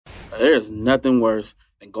There's nothing worse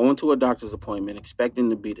than going to a doctor's appointment expecting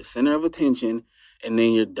to be the center of attention, and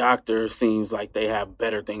then your doctor seems like they have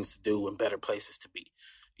better things to do and better places to be.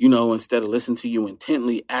 Instead of listening to you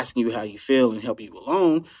intently, asking you how you feel and help you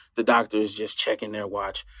along, the doctor is just checking their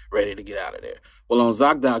watch, ready to get out of there. Well, on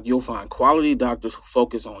ZocDoc, you'll find quality doctors who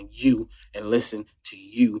focus on you and listen to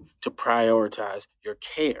you to prioritize your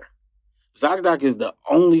care. ZocDoc is the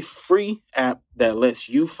only free app that lets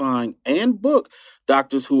you find and book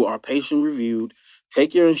doctors who are patient-reviewed,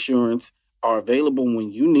 take your insurance, are available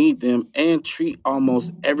when you need them, and treat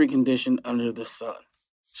almost every condition under the sun.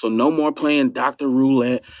 So no more playing doctor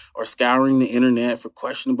roulette or scouring the internet for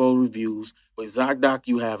questionable reviews. With ZocDoc,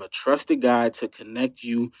 you have a trusted guide to connect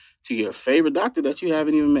you to your favorite doctor that you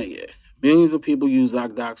haven't even met yet. Millions of people use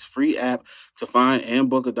ZocDoc's free app to find and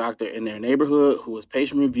book a doctor in their neighborhood who is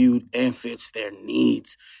patient-reviewed and fits their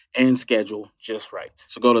needs and schedule just right.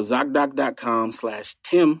 So go to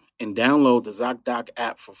ZocDoc.com/Tim and download the ZocDoc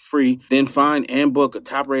app for free. Then find and book a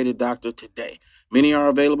top-rated doctor today. Many are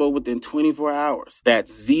available within 24 hours.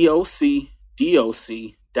 That's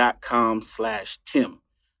ZocDoc.com/Tim.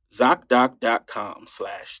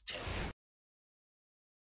 ZocDoc.com/Tim.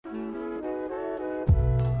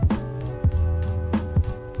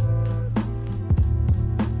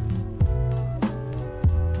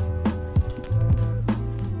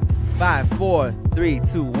 Five, 4, 3,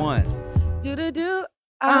 2, 1. Do.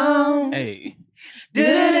 Hey. Do.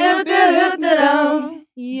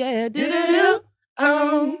 Yeah. Do.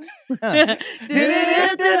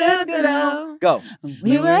 Go.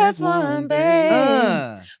 We were as one,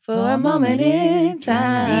 babe, for a moment in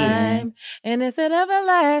time, and it's an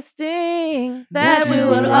everlasting that you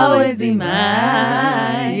will always be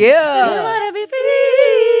mine. Yeah. We wanna be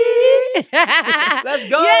free. Let's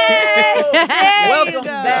go. Yay! Welcome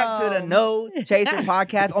back to the No Chaser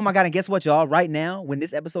podcast. Oh my God, and guess what, y'all? Right now, when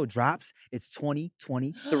this episode drops, it's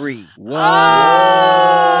 2023. Whoa.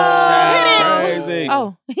 That's crazy.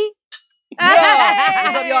 Oh.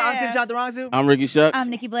 What's up, y'all? I'm Tim John Tharongsu. I'm Ricky Shucks. I'm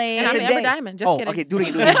Nikki Blaze. And I'm today- Amber Diamond. Just kidding. Okay, do it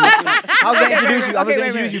again. I was going to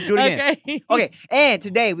introduce you. Do it again. Okay. Okay, and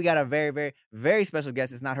today we got a very, very, very special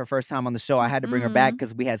guest. It's not her first time on the show. I had to bring her back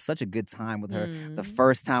because we had such a good time with her. The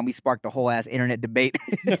first time we sparked a whole ass internet debate.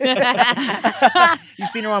 You've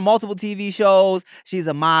seen her on multiple TV shows. She's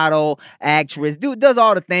a model, actress, does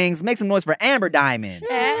all the things. Make some noise for Amber Diamond.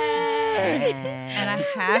 And I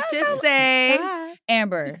have to say,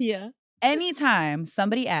 Amber, Yeah. anytime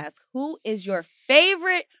somebody asks, who is your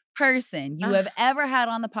favorite person you have ever had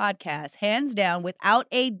on the podcast, hands down, without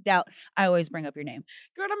a doubt, I always bring up your name.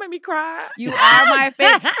 Girl, that made me cry. You are my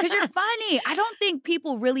favorite because you're funny. I don't think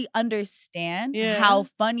people really understand how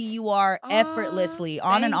funny you are effortlessly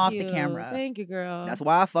on and off the camera. Thank you, girl. That's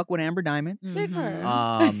why I fuck with Amber Diamond. Big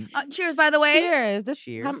her. Cheers, by the way. Cheers.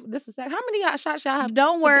 Cheers. This is how many shots y'all have?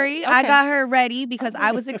 Don't worry. I Okay. got her ready because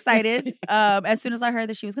I was excited as soon as I heard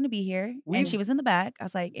that she was going to be here and she was in the back. I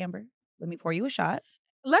was like, Amber, let me pour you a shot.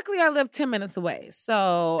 Luckily, I live 10 minutes away,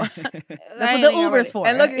 so That's what the Uber's for.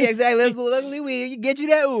 And look, exactly. Luckily, we get you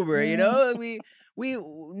that Uber. You know, we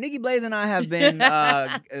Nikki Blaze and I have been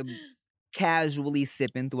casually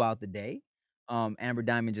sipping throughout the day. Amber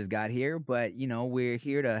Diamond just got here, but we're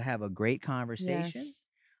here to have a great conversation.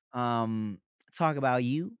 Yes. Talk about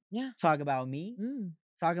you. Yeah. Talk about me.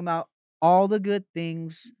 Talking about all the good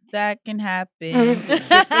things that can happen.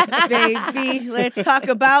 Baby, let's talk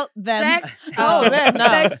about them. Sex? Oh, man. No.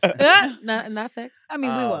 Sex. Not sex. I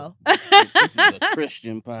mean, we will. This is a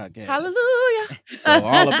Christian podcast. Hallelujah. So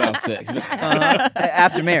all about sex.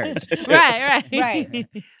 after marriage. Right.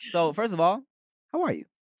 So first of all, how are you?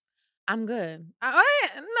 I'm good. I'm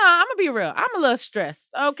gonna be real. I'm a little stressed.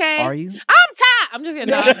 Okay. Are you? I'm tired. I'm just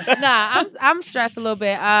kidding. I'm stressed a little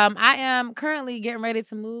bit. I am currently getting ready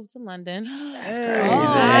to move to London. That's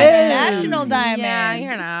International Diamond.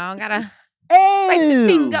 Yeah, gotta spice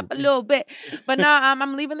things up a little bit. But no,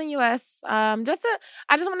 I'm leaving the U.S. I just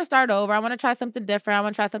want to start over. I want to try something different. I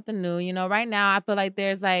want to try something new. Right now I feel like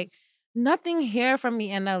there's like nothing here for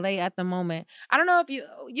me in LA at the moment. I don't know if you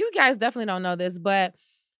guys definitely don't know this, but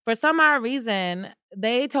for some odd reason,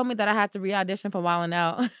 they told me that I had to re-audition for Wild 'N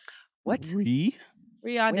Out. What?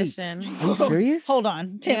 Re-audition. Are you serious? Hold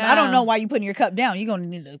on, Tim. Yeah. I don't know why you putting your cup down. You're gonna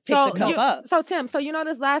need to pick the cup up. So Tim,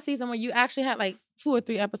 this last season where you actually had like 2 or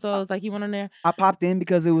 3 episodes, like you went on there. I popped in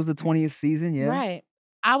because it was the 20th season, yeah. Right.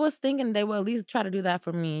 I was thinking they would at least try to do that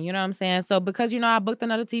for me. You know what I'm saying? So because I booked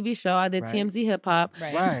another TV show, I did TMZ Hip Hop.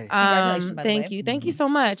 Right. Congratulations, by the way. Thank you. Thank you so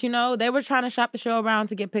much. They were trying to shop the show around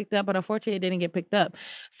to get picked up, but unfortunately it didn't get picked up.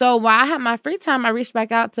 So while I had my free time, I reached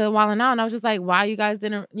back out to Wild 'N Out and I was just like, why you guys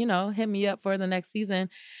didn't, hit me up for the next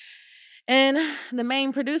season? And the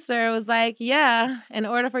main producer was like, yeah, in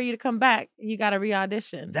order for you to come back, you got to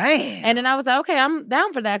re-audition. Damn. And then I was like, okay, I'm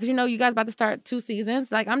down for that. Because, you guys about to start 2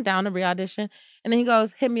 seasons. Like, I'm down to re-audition. And then he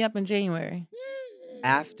goes, hit me up in January.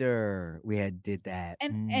 After we did that.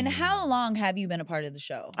 And how long have you been a part of the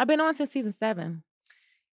show? I've been on since season 7.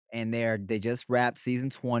 And they just wrapped season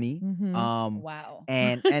 20. Mm-hmm. Wow.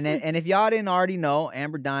 And if y'all didn't already know,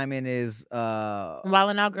 Amber Diamond is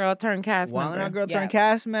Wildin' Out Girl turned cast member. Wildin' Out Girl turned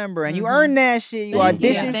cast member, and you Mhm. earned that shit. You Thank you.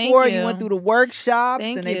 auditioned Thank for it. you. You went through the workshops,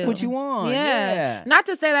 Thank and they you. put you on. Yeah. Not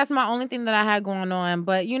to say that's my only thing that I had going on,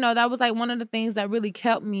 but that was like one of the things that really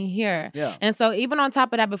kept me here. Yeah. And so even on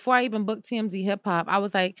top of that, before I even booked TMZ Hip Hop, I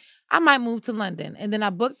was like, I might move to London. And then I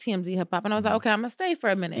booked TMZ Hip Hop, and I was like, okay, I'm gonna stay for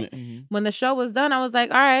a minute. Mhm. When the show was done, I was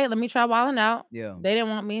like, all right, let me try Wildin' Out. Yeah. They didn't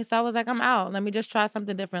want me, so I was like, I'm out. Let me just try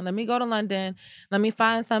something different. Let me go to London. Let me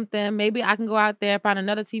find something. Maybe I can go out there, find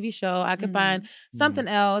another TV show. I can find something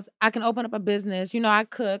else. I can open up a business. I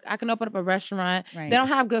cook. I can open up a restaurant. Right. They don't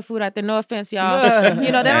have good food out there. No offense, y'all.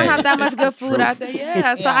 They don't have that much good food out there.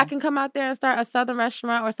 Yeah, so I can come out there and start a southern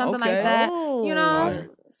restaurant or something like Okay. that. Ooh. Fire.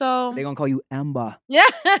 So They gonna call you Amber. yeah,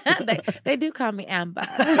 they do call me Amber.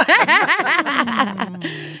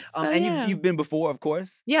 So, And yeah. you've been before, of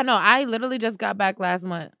course. Yeah, no, I literally just got back last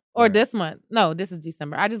month. Or Right. this month. No, this is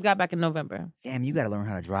December. I just got back in November. Damn, you gotta learn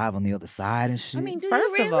how to drive on the other side and shit. I mean, do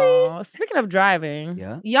First you of really? all, speaking of driving,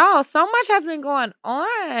 Yeah. y'all, so much has been going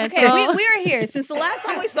on. Okay, So- we are here. Since the last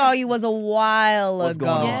time we saw you was a while What's ago.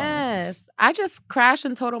 going on? Yes. I just crashed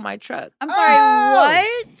and totaled my truck. I'm sorry, Oh!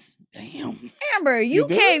 what? Damn. Amber, you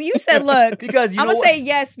good? came, you said, look, because you I'm know going what? to say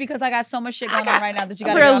yes because I got so much shit going on right now that you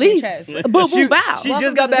got to get off your Release. chest. Boo, she boo, bow. she Welcome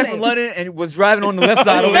just got to the back safe. from London and was driving on the left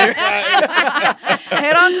side over there.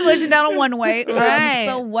 Head-on collision down a one-way. Right.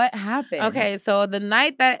 So what happened? Okay, so the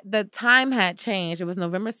night that the time had changed, it was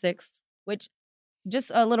November 6th. Which,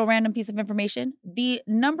 just a little random piece of information, the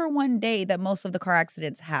number one day that most of the car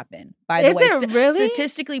accidents happen, by the Is way. it really?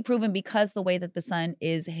 Statistically proven because the way that the sun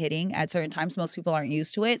is hitting at certain times, most people aren't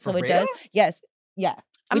used to it. So For it real? does. Yes. Yeah.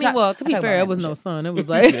 I We mean, talk- well, to I be talk fair, about it was random no shit. sun. It was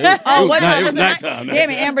like Oh, what time It was was it? nighttime. Damn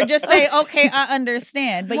it, Amber. Just say, okay, I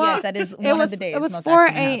understand. But yes, that is one of the days. It was most 4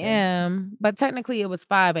 accident happens. a.m., but technically it was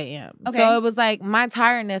 5 a.m. Okay. So it was like my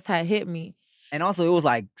tiredness had hit me. And also, it was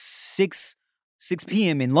like 6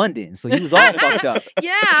 p.m. in London, so you was all fucked up.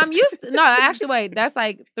 Yeah, I'm used to. No, actually, wait, that's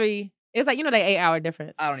like 3. It's like, they 8-hour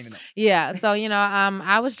difference. I don't even know. Yeah. So,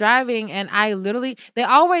 I was driving and I literally, they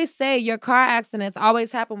always say your car accidents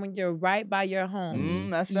always happen when you're right by your home.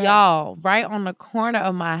 That's facts. Y'all, right on the corner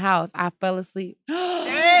of my house, I fell asleep.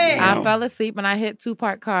 Damn. I fell asleep and I hit 2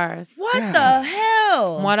 parked cars. What the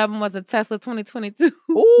hell? One of them was a Tesla 2022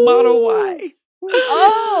 Ooh. Model Y.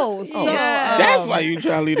 Oh, so Yeah. That's why you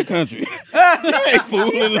trying to leave the country. You ain't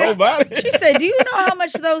fooling nobody. She said, "Do you know how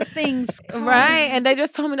much those things cost?" Right. And they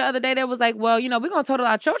just told me the other day, they was like, well, we're going to total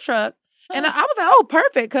out your truck. And I was like, oh,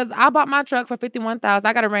 perfect, because I bought my truck for $51,000.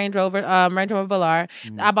 I got a Range Rover Velar.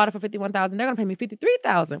 I bought it for $51,000. They're gonna pay me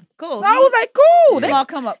 $53,000. Cool. So I was like, cool. They- Small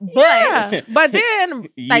come up, but yeah. But then,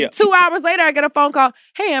 like Yeah. 2 hours later, I get a phone call.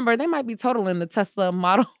 Hey, Amber, they might be totaling the Tesla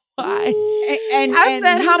Model Y. and I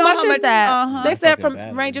said, you how know much is that? Uh-huh. They said Fucking from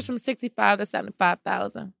bad, ranges from 65 to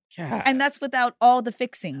 75,000. God. And that's without all the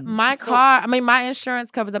fixings. My my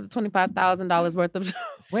insurance covers up to $25,000 worth of.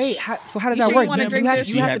 Wait, so how does You that sure work? you wanna You drink have, this?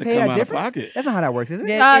 you You have had to to pay come that out of difference? pocket. That's not how that works, is it?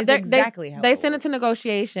 That is They- exactly how They it send it works. to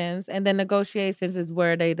negotiations, and then negotiations is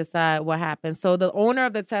where they decide what happens. So the owner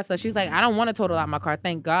of the Tesla, she's like, I don't want to total out my car,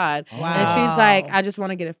 thank God. Wow. And she's like, I just want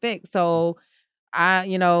to get it fixed. So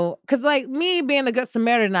because like me being the good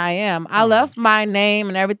Samaritan I am, I left my name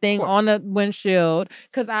and everything on the windshield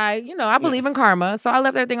because I believe in karma. So I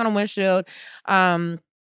left everything on the windshield. And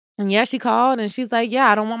yeah, she called and she's like,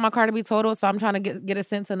 yeah, I don't want my car to be totaled, so I'm trying to get it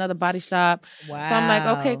sent to another body shop. Wow. So I'm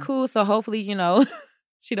like, okay, cool. So hopefully,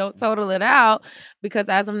 she don't total it out because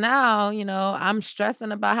as of now, I'm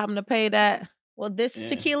stressing about having to pay that. Well, this Yeah.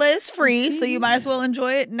 tequila is free, so you might as well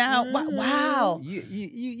enjoy it now. Wow.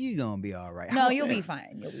 You gonna be all right. No, you'll be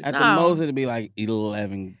fine. You'll be At fine. the most, it'd be like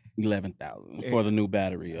 11,000 for the new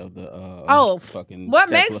battery of the fucking What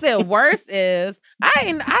Tesla. makes it worse is I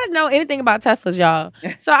didn't know anything about Teslas, y'all.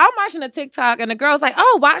 So I'm watching a TikTok and the girl's like,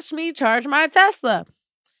 oh, watch me charge my Tesla.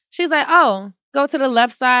 She's like, oh, go to the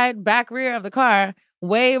left side, back rear of the car,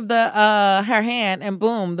 wave her hand, and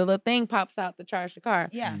boom, the little thing pops out to charge the car.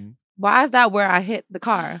 Yeah. Mhm. Why is that where I hit the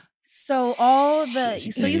car? So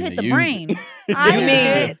so you hit the brain. I You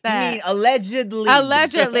hit that. mean allegedly?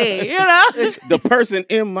 Allegedly, you know? The person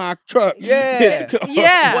in my truck. Yeah. hit the car.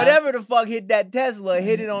 Yeah. Whatever the fuck hit that Tesla,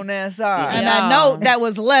 hit it on that side. And Yeah. that note that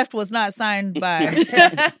was left was not signed by her.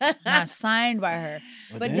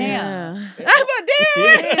 But damn. But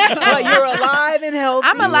damn. But you're alive and healthy.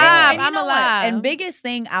 I'm alive. And you I'm know what? alive. And biggest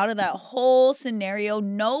thing out of that whole scenario,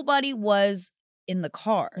 nobody was in the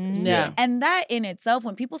cars. Yeah. And that in itself,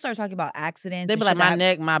 when people start talking about accidents, They and be like, shit that my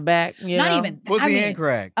neck, my back. You not know? even that. Pussy I mean, and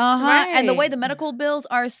crack. And the way Right. the medical bills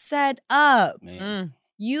are set up, Mm.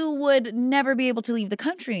 you would never be able to leave the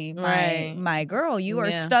country, Right. my girl. You are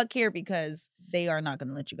Yeah. stuck here because they are not going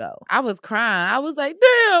to let you go. I was crying. I was like,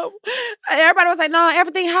 damn. Everybody was like, no,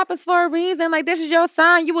 everything happens for a reason. Like, this is your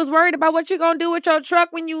sign. You was worried about what you going to do with your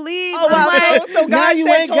truck when you leave. Oh, I'm wow. like, So Now God you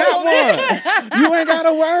said ain't to got hold it. one. You ain't got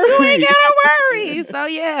to worry. you ain't gotta worry. So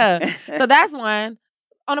yeah. So that's one.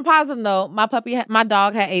 On a positive note, my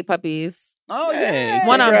dog had 8 puppies. Oh, Hey, yeah.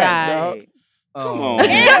 One of them congrats, died. dog. Oh. Come on,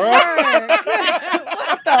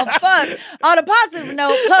 What the fuck? On a positive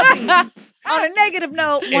note, puppy. On a negative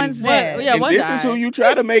note, one's dead. Yeah, And one this is who died. you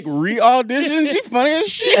try to make re-audition? She funny as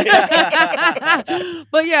shit.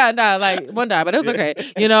 But yeah, no, like one died, but it was okay.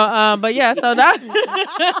 You know, but yeah, so now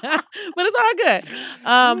but it's all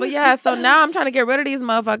good. But yeah, so now I'm trying to get rid of these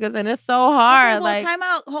motherfuckers and it's so hard. Okay, well, like time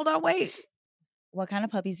out. Hold on, wait. What kind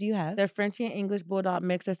of puppies do you have? they're Frenchie and English bulldog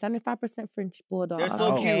mix. They're 75% French bulldog. They're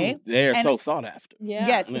so Okay. cute. They're And- so sought after. Yeah.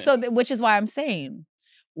 Yes. Yeah. So, which is why I'm saying,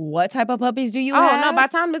 what type of puppies do you Oh have? no, by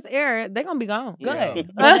the time this air, they're gonna be gone. Good. Yeah.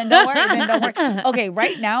 Well, then don't worry. Then don't worry. Okay,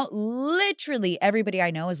 right now, literally everybody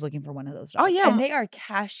I know is looking for one of those dogs. Oh, yeah. And they are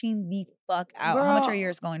cashing the fuck out. How much Girl, are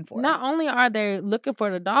yours going for? Not only are they looking for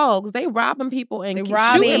the dogs, they robbing people and They shooting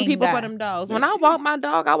robbing people for that. them dogs. When I walk my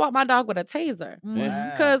dog with a taser.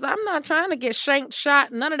 Mhm. Cause I'm not trying to get shanked,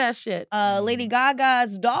 shot, none of that shit. Lady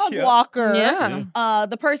Gaga's dog Yeah. walker. Yeah.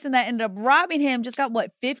 The person that ended up robbing him just got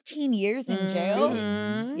 15 years in jail?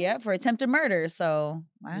 Mhm. Yeah, for attempted murder. So,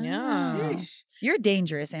 wow. Yeah. You're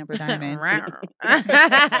dangerous, Amber Diamond.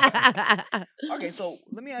 Okay, so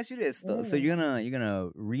let me ask you this though. So you're gonna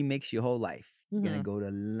remix your whole life. You're gonna Mhm. go to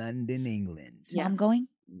London, England. Is mom going?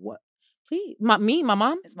 What? Please, my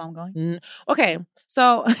mom. Is mom going? Okay,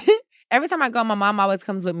 so every time I go, my mom always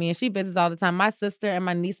comes with me, and she visits all the time. My sister and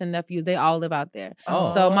my niece and nephews, they all live out there.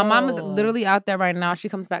 Oh. So my mom is literally out there right now. She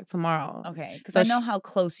comes back tomorrow. Okay, because So I know how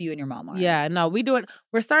close you and your mom are. Yeah, no,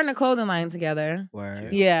 we're starting a clothing line together.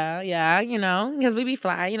 Word. Yeah, you know, because we be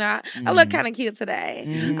fly. You know, I look kind of cute today.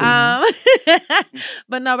 Mhm.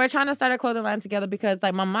 But no, we're trying to start a clothing line together because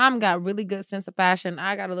like my mom got really good sense of fashion.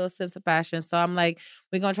 I got a little sense of fashion. So I'm like,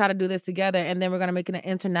 we're gonna try to do this together, and then we're gonna make it an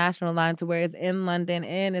international line to where it's in London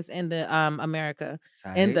and it's in the America.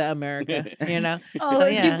 In the America, you know. Oh, So,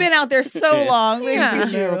 you've been out there so long. Look Yeah.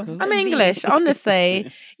 at you. I'm English,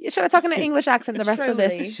 honestly. Should I talk in an English accent the rest of Truly.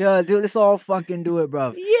 this? Sure, dude, let's all fucking do it,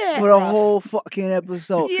 bro. Yeah. For the whole fucking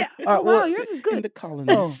episode. Yeah. All right, Oh, well, wow, yours is In good. the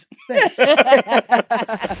colonies.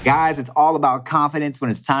 Guys, it's all about confidence when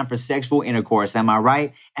it's time for sexual intercourse, am I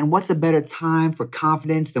right? And what's a better time for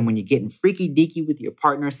confidence than when you're getting freaky deaky with your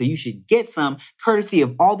partner? So you should get some courtesy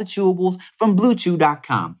of all the chewables from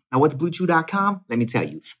BlueChew.com. Now, what's BlueChew.com? Let me tell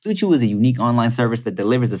you. BlueChew is a unique online service that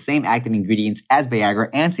delivers the same active ingredients as Viagra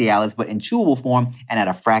and Cialis, but in chewable form and at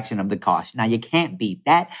a fraction of the cost. Now, you can't beat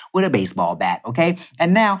that with a baseball bat, okay?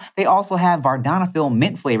 And now, they also have Vardanafil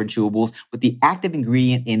mint-flavored chewables with the active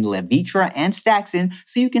ingredient in Levitra and Staxin,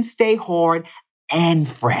 so you can stay hard and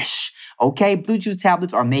fresh. Okay, Blue Chew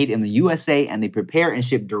tablets are made in the USA and they prepare and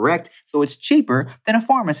ship direct, so it's cheaper than a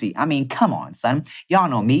pharmacy. I mean, come on, son. Y'all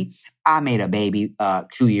know me. I made a baby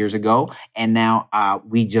 2 years ago, and now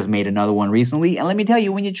we just made another one recently. And let me tell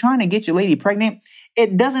you, when you're trying to get your lady pregnant,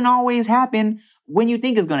 it doesn't always happen when you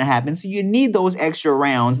think it's going to happen. So you need those extra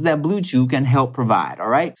rounds that Blue Chew can help provide, all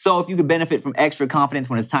right? So if you could benefit from extra confidence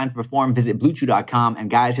when it's time to perform, visit BlueChew.com. And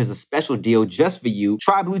guys, here's a special deal just for you.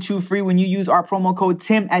 Try Blue Chew free when you use our promo code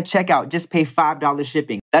TIM at checkout. Just pay $5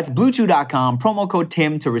 shipping. That's BlueChew.com, promo code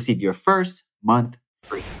TIM to receive your first month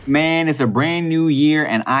free. Man, it's a brand new year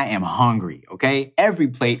and I am hungry, okay? Every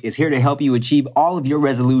Plate is here to help you achieve all of your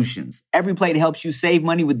resolutions. Every Plate helps you save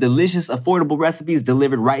money with delicious, affordable recipes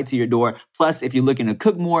delivered right to your door. Plus, if you're looking to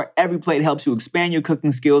cook more, Every Plate helps you expand your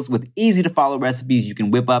cooking skills with easy-to-follow recipes you can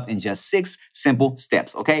whip up in just 6 simple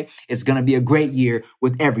steps, okay? It's gonna be a great year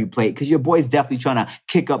with Every Plate because your boy's definitely trying to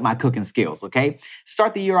kick up my cooking skills, okay?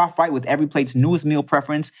 Start the year off right with Every Plate's newest meal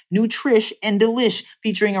preference, Nutrish and Delish,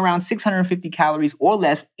 featuring around 650 calories or or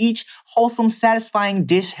less. Each wholesome, satisfying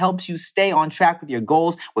dish helps you stay on track with your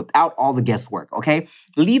goals without all the guesswork, okay?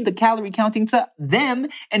 Leave the calorie counting to them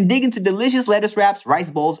and dig into delicious lettuce wraps, rice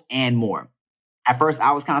bowls, and more. At first,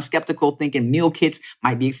 I was kind of skeptical, thinking meal kits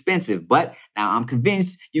might be expensive, but now I'm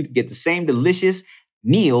convinced you can get the same delicious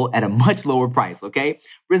meal at a much lower price, okay?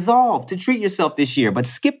 Resolve to treat yourself this year, but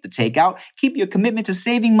skip the takeout. Keep your commitment to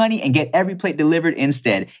saving money and get every plate delivered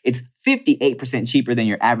instead. It's 58% cheaper than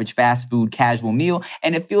your average fast food casual meal,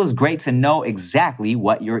 and it feels great to know exactly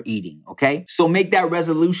what you're eating, okay? So make that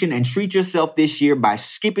resolution and treat yourself this year by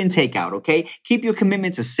skipping takeout, okay? Keep your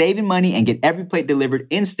commitment to saving money and get every plate delivered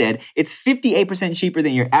instead. It's 58% cheaper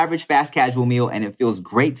than your average fast casual meal, and it feels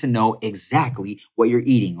great to know exactly what you're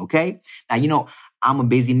eating, okay? Now, I'm a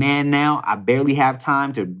busy man now. I barely have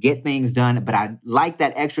time to get things done, but I like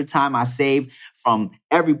that extra time I save from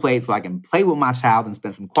every plate so I can play with my child and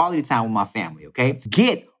spend some quality time with my family, okay?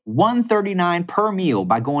 Get $139 per meal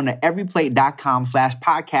by going to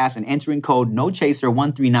everyplate.com/podcast and entering code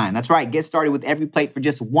NOCHASER139. That's right. Get started with Every Plate for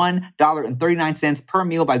just $1.39 per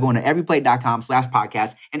meal by going to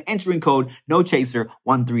everyplate.com/podcast and entering code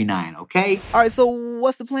NOCHASER139, okay? All right, so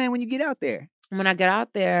what's the plan when you get out there? When I get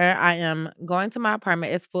out there, I am going to my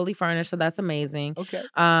apartment. It's fully furnished, so that's amazing. Okay.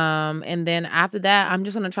 And then after that, I'm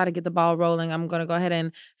just gonna try to get the ball rolling. I'm gonna go ahead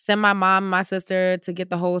and send my mom and my sister to get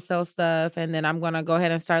the wholesale stuff, and then I'm gonna go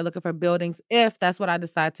ahead and start looking for buildings if that's what I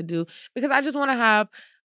decide to do. Because I just want to have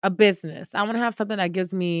a business. I want to have something that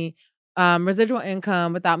gives me residual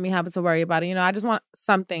income without me having to worry about it. I just want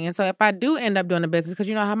something. And so if I do end up doing a business, because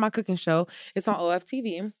I have my cooking show, it's on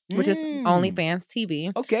OFTV, which is OnlyFans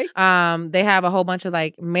TV. Okay. They have a whole bunch of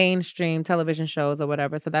like mainstream television shows or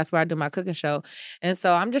whatever. So that's where I do my cooking show. And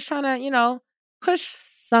so I'm just trying to, push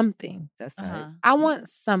something. That's tight. I want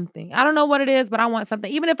something. I don't know what it is, but I want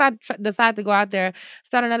something. Even if I decide to go out there,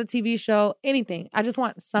 start another TV show, anything. I just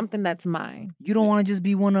want something that's mine. You don't want to just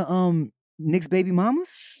be one of Nick's baby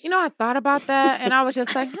mamas? I thought about that, and I was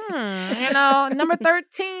just like, number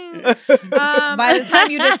 13. By the time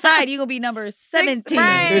you decide, you're going to be number 17.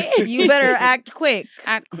 Right. You better act quick.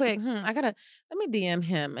 Let me DM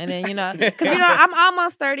him. And then, because, I'm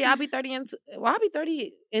almost 30. I'll be 30 I'll be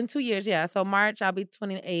 30 in 2 years. Yeah. So March, I'll be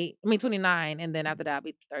 29. And then after that, I'll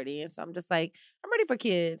be 30. And so I'm just like, I'm ready for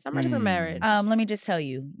kids. I'm ready for marriage. Let me just tell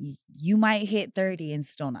you, you might hit 30 and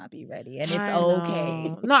still not be ready. And it's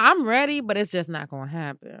okay. No, I'm ready, but it's just not going to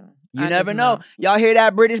happen. You never know. Y'all hear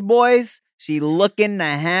that, British boys? She looking to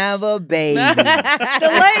have a baby. The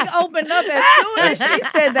leg opened up as soon as she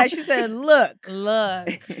said that. She said, look.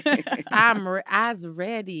 I'm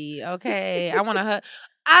ready. Okay. I want to hug.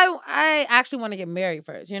 I actually want to get married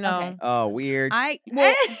first, Okay. Oh, weird.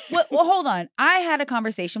 Well, hold on. I had a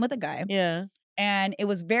conversation with a guy. Yeah. And it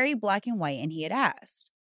was very black and white. And he had asked,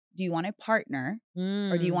 do you want a partner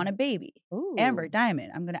or do you want a baby? Ooh. Amber,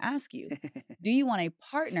 Diamond, I'm going to ask you, do you want a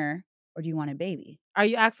partner or do you want a baby? Are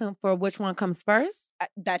you asking for which one comes first?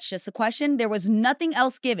 That's just a question. There was nothing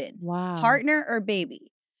else given. Wow. Partner or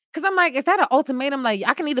baby? Because I'm like, is that an ultimatum? Like,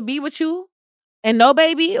 I can either be with you and no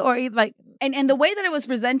baby or like... And the way that it was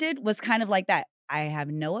presented was kind of like that. I have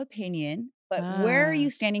no opinion, but where are you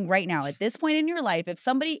standing right now at this point in your life?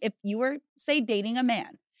 If you were, say, dating a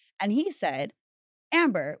man and he said,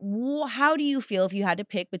 Amber, how do you feel if you had to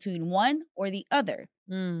pick between one or the other?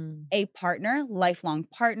 A partner, lifelong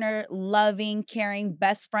partner, loving, caring,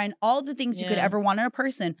 best friend, all the things you could ever want in a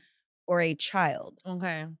person, or a child.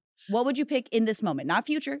 Okay. What would you pick in this moment? Not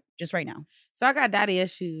future, just right now. So I got daddy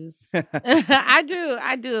issues. I do.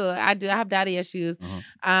 I have daddy issues.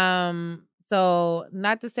 So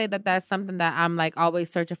not to say that that's something that I'm like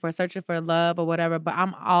always searching for love or whatever, but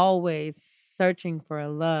I'm always searching for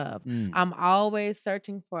love. I'm always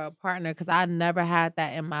searching for a partner because I never had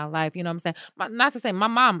that in my life. You know what I'm saying? Not to say my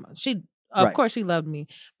mom, of course she loved me,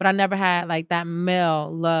 but I never had like that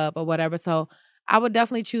male love or whatever. So I would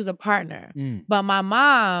definitely choose a partner. But my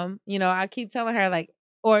mom, I keep telling her like,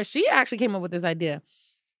 or she actually came up with this idea.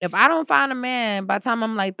 If I don't find a man by the time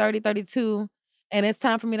I'm like 30, 32, and it's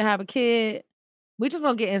time for me to have a kid, we just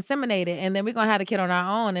gonna get inseminated and then we're gonna have the kid on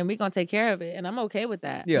our own and we're gonna take care of it. And I'm okay with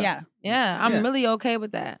that. Yeah. I'm really okay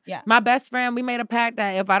with that. Yeah. My best friend, we made a pact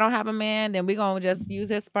that if I don't have a man, then we're gonna just use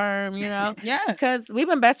his sperm, Yeah. Because we've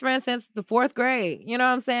been best friends since the 4th grade. You know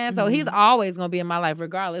what I'm saying? So he's always gonna be in my life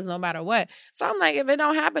regardless, no matter what. So I'm like, if it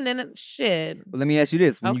don't happen, then shit. Well, let me ask you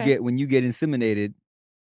this. When you get inseminated,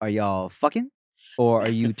 are y'all fucking? Or are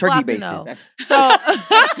you turkey basted? No. That's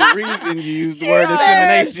the reason you use the word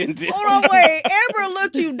insemination. Hold on, wait. Amber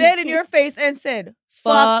looked you dead in your face and said,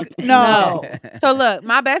 Fuck no. So look,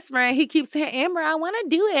 my best friend, he keeps saying, Amber, I want to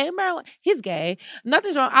do it. Amber, he's gay.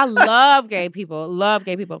 Nothing's wrong. I love gay people. Love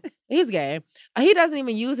gay people. He's gay. He doesn't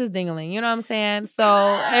even use his dingling. You know what I'm saying? So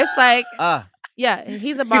it's like, yeah,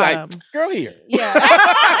 he's a bottom. Like, girl here. Yeah.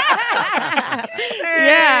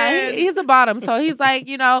 Yeah, he's a bottom. So he's like,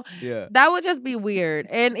 that would just be weird.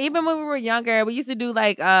 And even when we were younger, we used to do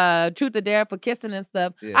like truth or dare for kissing and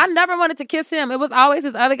stuff. Yes. I never wanted to kiss him. It was always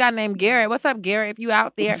this other guy named Garrett. What's up, Garrett, if you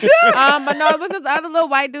out there? But no, it was this other little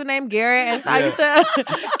white dude named Garrett. And so I used to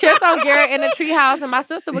kiss on Garrett in the treehouse, and my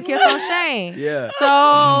sister would kiss on Shane. Yeah.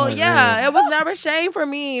 So yeah, it was never Shane for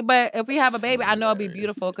me. But if we have a baby, I know it'll be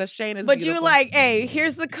beautiful because Shane is beautiful. But you're like, hey,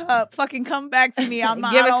 here's the cup. Fucking come back to me. I'm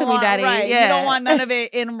not. Give it to me, daddy. Right. Yeah. You don't want none of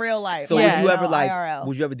it in real life. So would you ever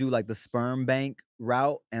would you ever do like the sperm bank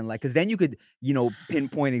route and like, because then you could,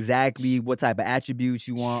 pinpoint exactly what type of attributes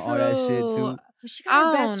you want, all that shit too. But she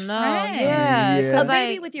got her best friend. Yeah. A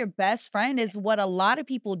baby with your best friend is what a lot of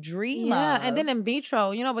people dream of. Yeah, and then in vitro,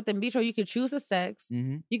 with in vitro, you could choose a sex.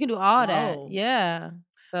 Mm-hmm. You can do all that. Yeah.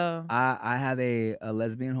 So I have a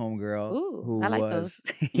lesbian homegirl who I like was,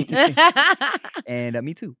 and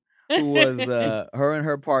me too. Who was her and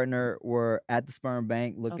her partner were at the sperm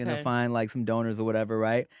bank looking to find like some donors or whatever,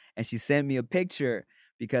 right? And she sent me a picture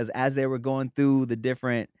because as they were going through the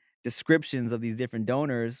different descriptions of these different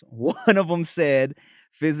donors, one of them said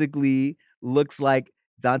physically looks like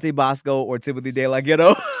Dante Bosco or Timothy De La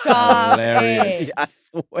Ghetto. Stop it. I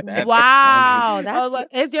swear. Wow, that's like,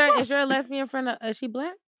 is your lesbian friend? Is she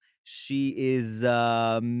black? She is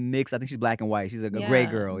mixed. I think she's black and white. She's a gray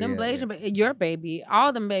girl. Them Blasian, but your baby,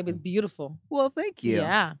 all them babies, beautiful. Well, thank you.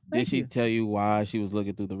 Yeah. Did she tell you why she was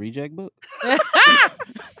looking through the reject book?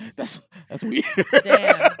 That's weird.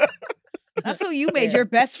 Damn. That's who you made your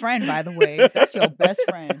best friend, by the way. That's your best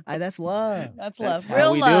friend. That's love. That's love. How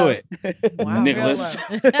real we love. do it. Wow, Nicholas.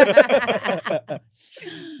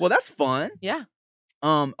 Well, that's fun. Yeah.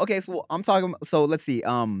 Okay, so I'm talking. So let's see.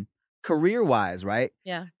 Career wise, right?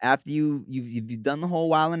 Yeah. After you've done the whole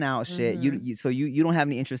wilding out shit, you don't have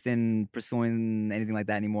any interest in pursuing anything like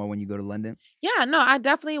that anymore when you go to London? Yeah, no, I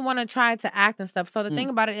definitely want to try to act and stuff. So the thing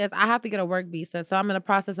about it is I have to get a work visa. So I'm in the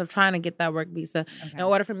process of trying to get that work visa in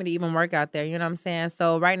order for me to even work out there. You know what I'm saying?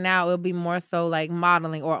 So right now it'll be more so like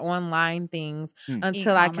modeling or online things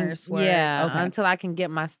until I can until I can get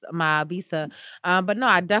my visa. But no,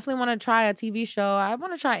 I definitely want to try a TV show. I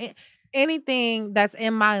want to try anything that's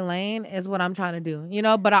in my lane is what I'm trying to do,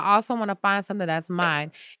 but I also want to find something that's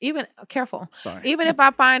mine. Even even if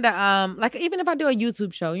I find even if I do a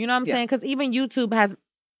YouTube show, you know what I'm saying? Because even YouTube has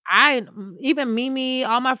even Mimi,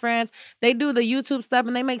 all my friends, they do the YouTube stuff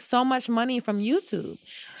and they make so much money from YouTube.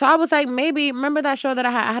 So I was like, maybe, remember that show that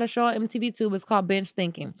I had a show on MTV2, it was called Binge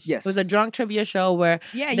Thinking. Yes. It was a drunk trivia show where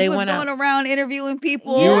they was going around interviewing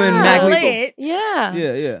people. You and Mac lit.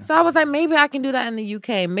 Yeah. So I was like, maybe I can do that in the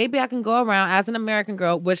UK. Maybe I can go around as an American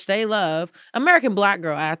girl, which they love, American black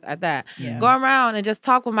girl at that. Yeah. Go around and just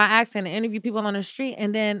talk with my accent and interview people on the street.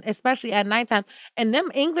 And then, especially at nighttime, and them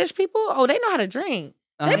English people, they know how to drink.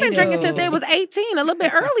 They've been drinking since they was 18, a little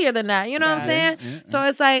bit earlier than that. You know what I'm saying? So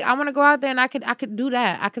it's like, I want to go out there and I could do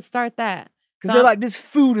that. I could start that. Because they're like, this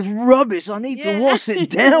food is rubbish. I need to wash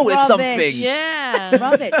it down with something. Yeah.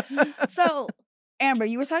 Love it. So, Amber,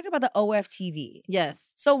 you were talking about the OFTV.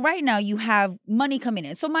 Yes. So right now you have money coming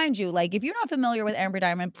in. So mind you, like if you're not familiar with Amber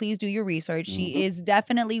Diamond, please do your research. She is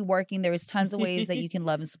definitely working. There's tons of ways that you can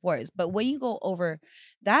love and support. But when you go over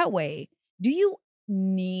that way, do you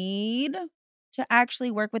need to actually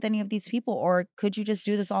work with any of these people, or could you just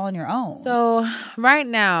do this all on your own? So right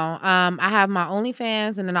now, I have my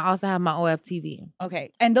OnlyFans and then I also have my OFTV.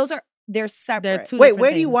 Okay. And they're separate. They're two Wait, different where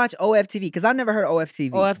things. do you watch OFTV? Because I've never heard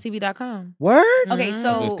OFTV. OFTV.com. Word? Okay,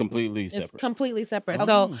 so it's completely separate. It's completely separate.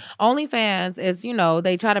 So OnlyFans is,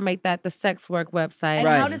 they try to make that the sex work website. And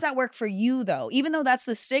how does that work for you though? Even though that's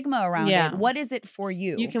the stigma around it, what is it for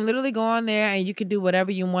you? You can literally go on there and you can do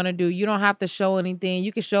whatever you want to do. You don't have to show anything.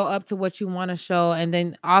 You can show up to what you want to show. And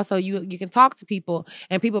then also you can talk to people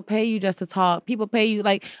and people pay you just to talk. People pay you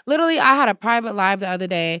like literally I had a private live the other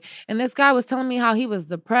day and this guy was telling me how he was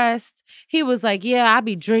depressed. He was like, yeah, I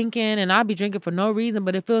be drinking and I be drinking for no reason,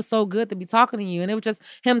 but it feels so good to be talking to you. And it was just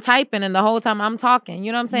him typing and the whole time I'm talking,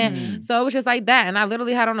 you know what I'm saying? So it was just like that. And I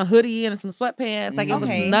literally had on a hoodie and some sweatpants. Like it was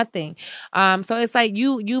nothing. So it's like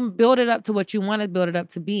you build it up to what you want to build it up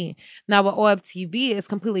to be. Now with OFTV, it's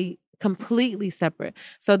completely separate.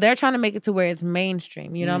 So they're trying to make it to where it's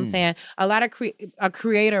mainstream. You know what I'm saying? A lot of a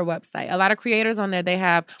creator website. A lot of creators on there, they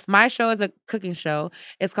have, my show is a cooking show.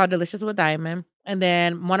 It's called Delicious with Diamond. And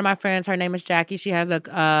then one of my friends, her name is Jackie. She has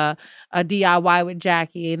a DIY with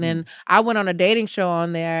Jackie. And then I went on a dating show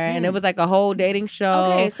on there, and it was like a whole dating show.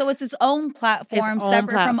 Okay, so it's its own platform, Its own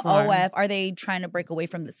separate from platform. OF. Are they trying to break away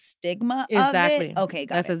from the stigma Exactly. of it? Okay,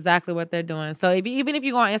 got That's it. exactly what they're doing. So even if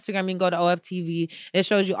you go on Instagram, you can go to OFTV. It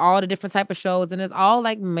shows you all the different type of shows, and it's all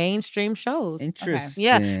like mainstream shows. Interesting.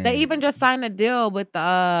 Yeah, they even just signed a deal with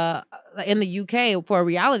in the UK for a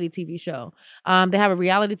reality TV show. They have a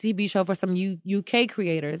reality TV show for some UK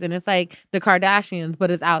creators, and it's like the Kardashians, but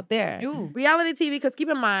it's out there. Ooh. Reality TV, because keep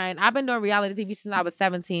in mind, I've been doing reality TV since I was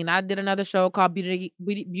 17. I did another show called Beauty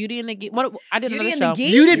and the Geek. I did Beauty another and show. the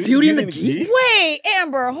Geek? You did Beauty and the Geek? Wait,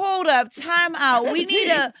 Amber, hold up. Time out. We need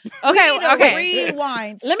a Okay.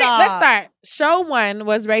 rewind. Let's start. Show 1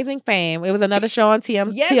 was Raising Fame. It was another show on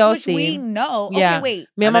TLC. Yes, which we know. Yeah. Okay, wait.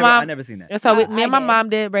 Me and my mom. I never seen that. And so me I and my did. mom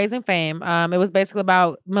did Raising Fame. It was basically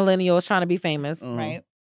about millennials trying to be famous. Right.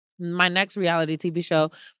 My next reality TV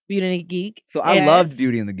show, Beauty and the Geek. So I Yes. loved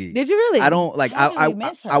Beauty and the Geek. Did you really? I don't like. How did I we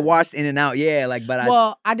miss her? I watched In and Out. Yeah, like, but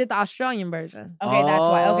Well, I did the Australian version. Okay, that's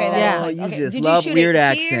why. Okay, that Yeah. is why. You Okay. just Did love shoot it weird here?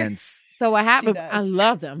 accents. So what happened? does. I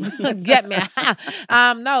love them. Get me.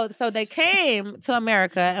 No, so they came to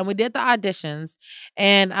America and we did the auditions.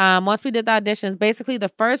 And once we did the auditions, basically the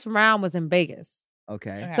first round was in Vegas.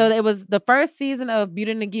 Okay. So it was the first season of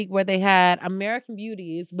Beauty and the Geek where they had American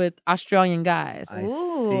beauties with Australian guys. I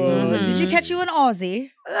Ooh. see. Did you catch you an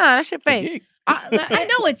Aussie? Nah, that shit fake. Geek. I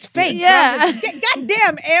know it's fake. Yeah. God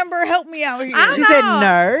damn, Amber, help me out here. I She said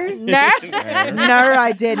know. no. No,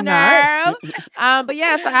 I did not. No. But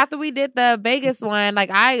yeah, so after we did the Vegas one, like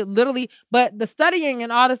I literally, but the studying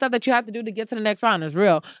and all the stuff that you have to do to get to the next round is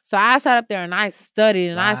real. So I sat up there and I studied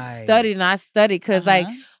and I studied and I studied because like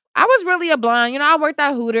I was really a blonde. You know, I worked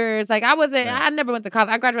at Hooters. Like I never went to college.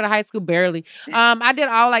 I graduated high school barely. I did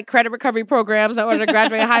all like credit recovery programs in order to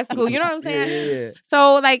graduate high school. You know what I'm saying? Yeah.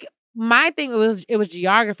 So like my thing was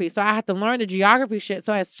geography. So I had to learn the geography shit.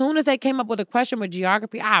 So as soon as they came up with a question with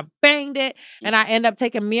geography, I banged it and I ended up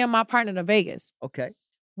taking me and my partner to Vegas. Okay.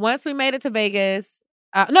 Once we made it to Vegas,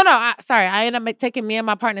 I ended up taking me and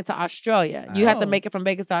my partner to Australia. You have to make it from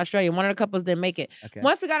Vegas to Australia. One of the couples didn't make it. Okay.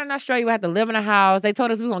 Once we got in Australia, we had to live in a house. They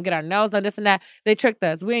told us we were going to get our nails done, this and that. They tricked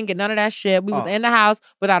us. We didn't get none of that shit. We was in the house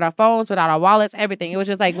without our phones, without our wallets, everything. It was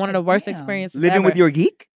just like one of the worst Damn. experiences Living ever. with your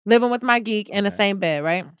geek? Living with my geek in the same bed,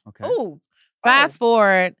 right? Okay. Ooh. Fast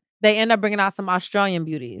forward, they end up bringing out some Australian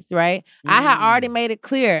beauties, right? I had already made it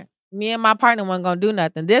clear. Me and my partner wasn't gonna do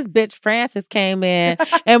nothing. This bitch Frances came in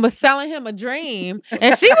and was selling him a dream,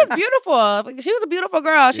 and she was beautiful. She was a beautiful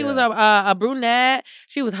girl. She was a brunette.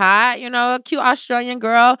 She was hot, you know, a cute Australian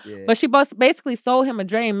girl. Yeah. But she basically sold him a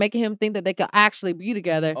dream, making him think that they could actually be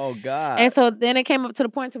together. Oh God. And so then it came up to the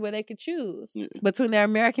point to where they could choose between their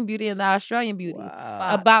American beauty and the Australian beauties.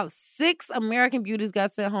 Wow. About 6 American beauties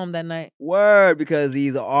got sent home that night. Word, because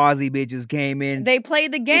these Aussie bitches came in. They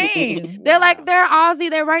played the game. They're like, they're Aussie.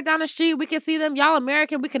 They're right down the street. We can see them. Y'all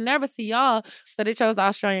American. We can never see y'all. So they chose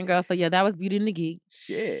Australian girls. So yeah, that was Beauty and the Geek.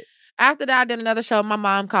 Shit. After that, I did another show my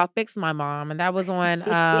mom called Fix My Mom. And that was on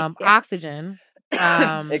Oxygen.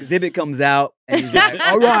 Exhibit comes out and he's like,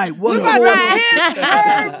 all right, what's about to up? hit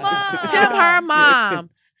her mom. Hit her mom.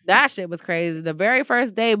 That shit was crazy. The very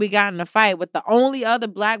first day we got in a fight with the only other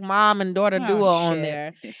black mom and daughter duo on shit.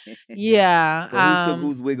 there. Yeah. So who took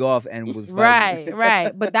whose wig off and was fighting?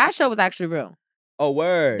 Right. But that show was actually real. Oh,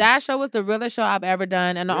 word. That show was the realest show I've ever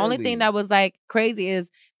done. And the only Really? thing that was like crazy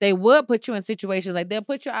is they would put you in situations like they'll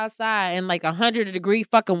put you outside in like 100-degree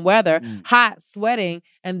fucking weather, hot, sweating,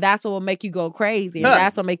 and that's what will make you go crazy. And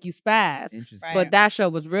that's what make you spaz. Interesting. Right. But that show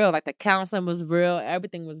was real. Like the counseling was real.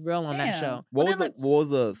 Everything was real on that Damn. show. What Well, was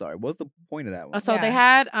the point of that one? So they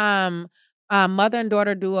Yeah. had mother and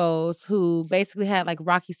daughter duos who basically had like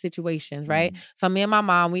rocky situations, right? So me and my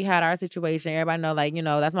mom, we had our situation. Everybody know, like, you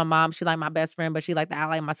know, that's my mom. She like my best friend, but she like to act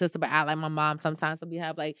like my sister, but act like my mom sometimes. So we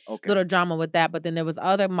have like little drama with that. But then there was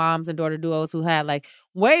other moms and daughter duos who had like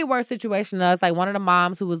way worse situation than us. Like one of the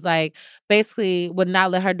moms who was like basically would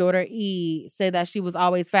not let her daughter eat, say that she was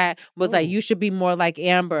always fat, was like, you should be more like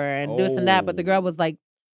Amber and this and that. But the girl was like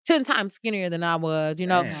 10 times skinnier than I was, you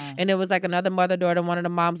know? Damn. And it was like another mother, daughter. One of the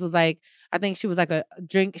moms was like, I think she was like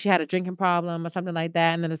she had a drinking problem or something like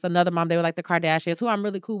that. And then there's another mom, they were like the Kardashians, who I'm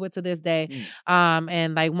really cool with to this day.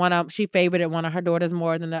 And like she favorited one of her daughters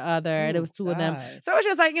more than the other. And it was two of them. So it was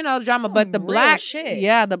just like, you know, drama. Some But the real black, shit.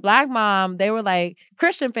 the black mom, they were like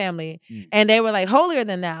Christian family. And they were like holier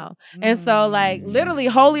than thou. And so like literally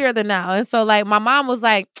holier than thou. And so like my mom was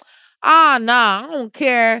like, nah, I don't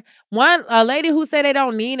care. A lady who said they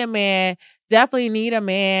don't need a man, definitely need a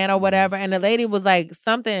man or whatever. And the lady was like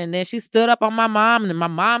something, and then she stood up on my mom, and then my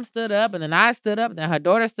mom stood up, and then I stood up, and then her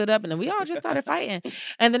daughter stood up, and then we all just started fighting.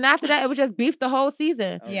 And then after that, it was just beef the whole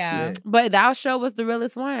season. Oh, Yeah. shit. But that show was the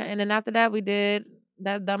realest one. And then after that, we did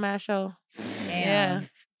that dumbass show. Yeah.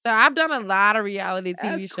 So I've done a lot of reality TV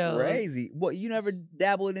That's shows. crazy. What, you never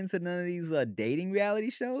dabbled into none of these dating reality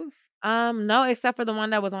shows? No, except for the one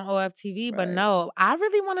that was on OFTV. But Right. no, I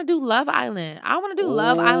really want to do Love Island. I want to do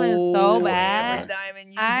Love Island so Oh, bad. Amber Diamond,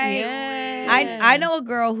 you Yeah. I know a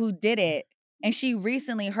girl who did it, and she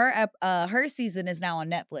recently her season is now on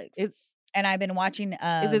Netflix. And I've been watching.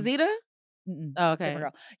 Is it Zeta? Mm-mm. Oh, okay.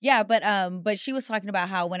 Different girl. Yeah, but she was talking about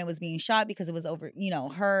how when it was being shot, because it was over,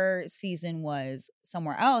 her season was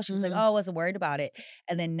somewhere else. She was like, Mhm. "Oh, I wasn't worried about it."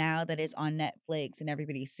 And then now that it's on Netflix and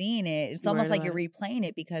everybody's seeing it, it's You're almost worried like you're about replaying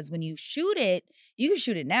it, because when you shoot it, you can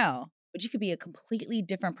shoot it now, but you could be a completely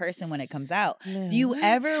different person when it comes out. Do you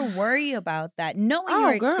ever worry about that, knowing Oh,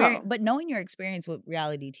 your experience? girl. But knowing your experience with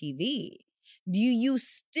reality TV. Do you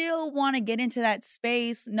still want to get into that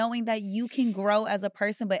space, knowing that you can grow as a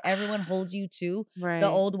person, but everyone holds you to Right. the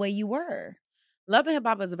old way you were? Love and Hip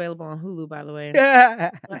Hop is available on Hulu, by the way.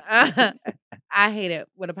 I hate it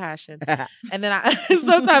with a passion. And then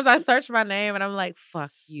sometimes I search my name and I'm like,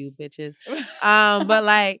 fuck you, bitches. But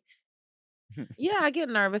like, yeah, I get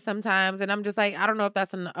nervous sometimes. And I'm just like, I don't know if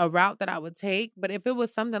that's a route that I would take. But if it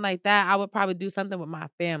was something like that, I would probably do something with my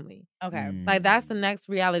family. Okay. Like, that's the next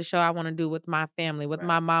reality show I want to do with my family, with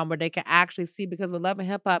my mom, where they can actually see. Because with Love and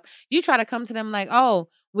Hip Hop, you try to come to them like, oh,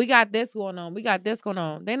 we got this going on. We got this going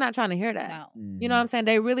on. They're not trying to hear that. No. You know what I'm saying?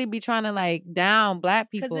 They really be trying to like down Black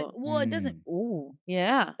Because people. it doesn't. Ooh,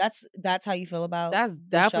 Yeah. that's how you feel about. That's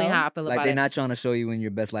definitely show? how I feel Like about they're it. not trying to show you in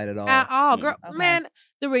your best light at all. At all, girl. Okay. Man,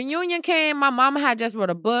 the reunion came. My mama had just wrote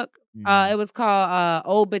a book. Mhm. It was called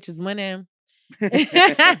Old Bitches Winning. Wait,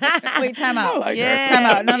 time I out. like her. Yeah. Time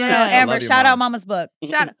out. No, Yeah. Amber, love your shout mom. out Mama's book.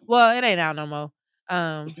 Well, it ain't out no more.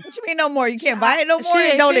 What you mean no more? You can't buy it no more?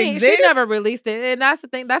 It don't she exist? never released it. And that's the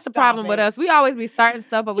thing. That's the Stop problem it. with us. We always be starting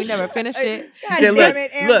stuff, but we never finish it. She God said, damn look,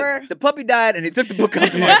 it, Amber. look, the puppy died and they took the book out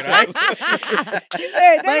the market, right? She said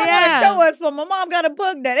they But don't want yeah. to show us, but my mom got a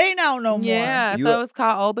book that ain't out no more. Yeah, You so a- it was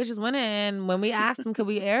called Old Bitches Winning. And when we asked them, could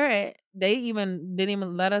we air it, they didn't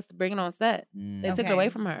even let us bring it on set. They took it Okay. away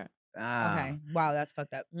from her. Ah. Okay. Wow, that's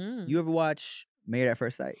fucked up. Mm. You ever watch Married at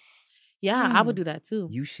First Sight? Yeah, I would do that too.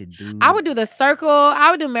 You should do. I would do The Circle.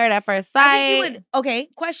 I would do Married at First Sight. I think you would. Okay,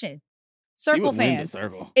 question. She Circle would win the fans.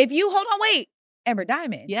 circle. If you hold on, wait, Amber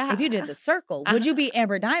Diamond. Yeah. If you did the circle, would you be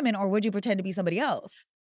Amber Diamond or would you pretend to be somebody else?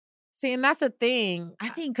 See, and that's the thing. I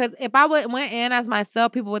think- because if I went in as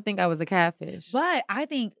myself, people would think I was a catfish. But I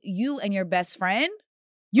think you and your best friend,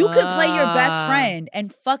 you could play your best Ah. friend and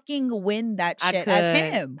fucking win that shit as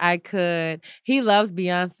him. I could. He loves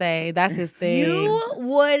Beyonce. That's his thing. You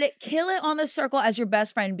would kill it on the circle as your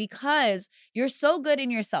best friend because you're so good in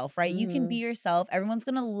yourself, right? You can be yourself. Everyone's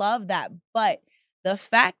going to love that. But the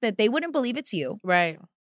fact that they wouldn't believe it's you right.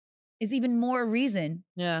 is even more reason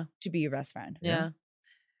Yeah. to be your best friend. Yeah.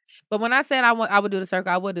 But when I said I would do The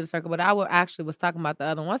Circle, I would do The Circle. But I would actually was talking about the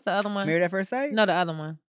other one. What's the other one? Married at First Sight? No, the other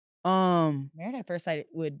one. Married at First Sight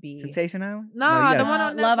would be Temptation Island? No, you the gotta- one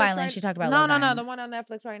on Netflix. Love Island. right- She talked about no, Love no, Island. the one on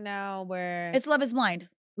Netflix right now where It's Love is Blind.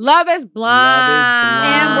 Love is Blind.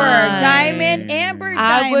 Amber Diamond. Amber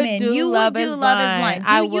I would Diamond. do You Love would do is Love is Blind. Blind.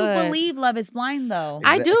 Do I you would. believe Love is Blind though?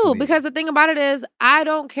 I do Exactly. because the thing about it is I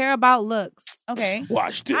don't care about looks. Okay.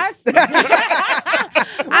 Watch this. I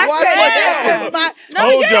Watch said- Love is Blind. No,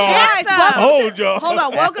 Hold you're y'all. handsome. Hold y'all. Hold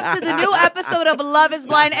on. Welcome to the new episode of Love is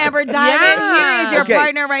Blind, Amber Diamond. Yeah. Here is your Okay.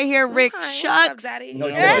 partner right here, Rick Hi, what's up, Chucks. Daddy? No,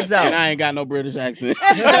 Yeah. check this out. And I ain't got no British accent.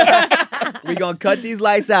 We're going to cut these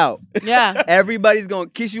lights out. Yeah. Everybody's going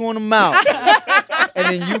to kiss you on the mouth. And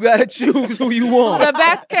then you got to choose who you want. The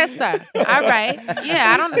best kisser. All right.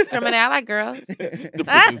 Yeah, I don't discriminate. I like girls. The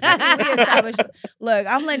producer. We established- Look,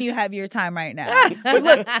 I'm letting you have your time right now. But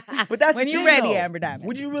look, but that's When the you thing, ready, though. Amber Diamond.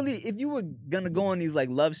 Would you really, if you were gonna go on these like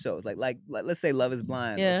love shows, like let's say Love is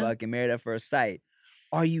Blind Yeah. or fucking Married at First Sight,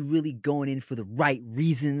 are you really going in for the right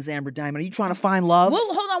reasons, Amber Diamond? Are you trying to find love? Well,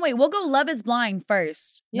 hold on, wait. We'll go Love is Blind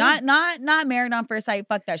first. Yeah. Not Married on First Sight.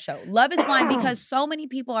 Fuck that show. Love is Blind because so many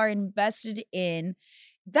people are invested in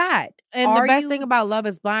that. And Are the best you- thing about Love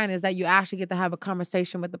is Blind is that you actually get to have a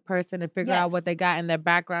conversation with the person and figure out Yes. what they got in their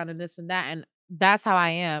background and this and that. And that's how I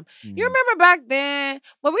am. Mm. You remember back then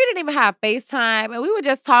when we didn't even have FaceTime and we would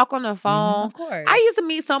just talk on the phone? Of course. I used to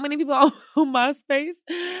meet so many people on MySpace.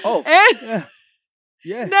 Oh. And Yeah.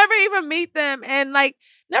 Yeah. never even meet them. And like,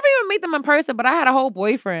 never even meet them in person, but I had a whole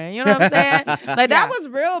boyfriend. You know what I'm saying? Like, Yeah. that was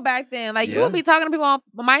real back then. Like, you Yeah. would be talking to people on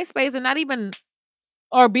MySpace and not even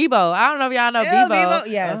Or Bebo. I don't know if y'all know Yeah, Bebo. Bebo,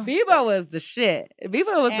 yes. Bebo was the shit.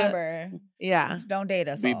 Bebo was Amber. yeah. Just don't date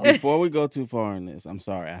us all. Before we go too far in this, I'm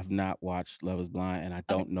sorry, I have not watched Love Is Blind, and I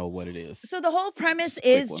don't know what it is. So the whole premise Just a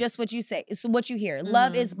quick is one. just what you say. So what you hear.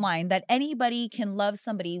 Love Mhm. is blind, that anybody can love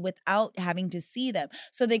somebody without having to see them.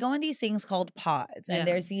 So they go in these things called pods. And Yeah.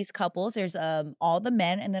 there's these couples. There's all the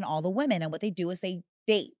men and then all the women. And what they do is they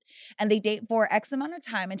date. And they date for X amount of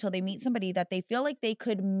time until they meet somebody that they feel like they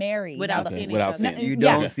could marry. Without Now, seeing each without other. seeing. You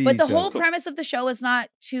yeah, don't see but the each whole other. premise of the show is not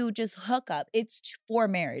to just hook up. It's for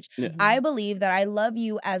marriage. Yeah. I believe that I love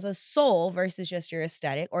you as a soul versus just your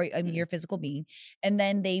aesthetic or your physical being. And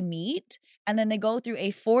then they meet and then they go through a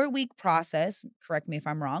 4-week process, correct me if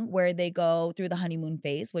I'm wrong, where they go through the honeymoon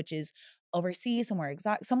phase, which is overseas,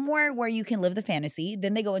 somewhere where you can live the fantasy.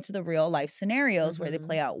 Then they go into the real life scenarios where they Mhm.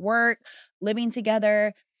 play out work, living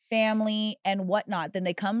together, family, and whatnot. Then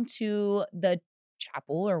they come to the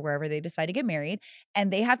chapel or wherever they decide to get married,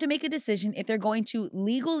 and they have to make a decision if they're going to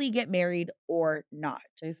legally get married or not.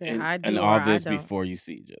 They say And, I do and or all I this don't. before you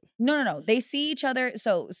see each other. No. They see each other.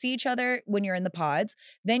 So see each other when you're in the pods.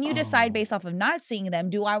 Then you decide Oh. based off of not seeing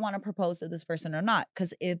them, do I want to propose to this person or not?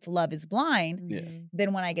 Because if love is blind, Yeah. Mhm.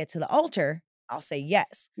 then when I get to the altar, I'll say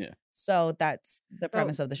yes. Yeah. So that's the So,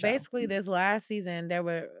 premise of the show. Basically, this last season, there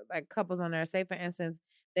were like couples on there. Say, for instance,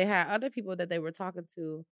 they had other people that they were talking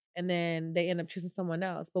to, and then they end up choosing someone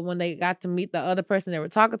else. But when they got to meet the other person they were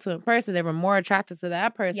talking to in person, they were more attracted to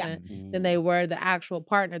that person than they were the actual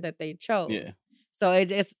partner that they chose. Yeah. So it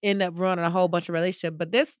just ended up ruining a whole bunch of relationship.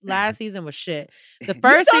 But this last season was shit. The You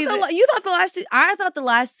first thought season, you thought the last I thought the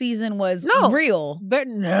last season was No. real. but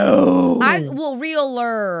no,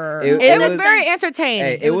 Realer. It it in the was very sense-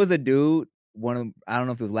 entertaining. Hey, it was a dude. I don't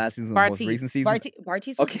know if it was last season or the most Bartiz. recent season. Bartiz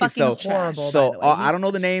was Okay, fucking so- horrible. So by the way. I don't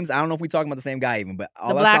know the names. I don't know if we're talking about the same guy even, but all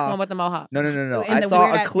the I black saw, one with the mohawk. No. And I the saw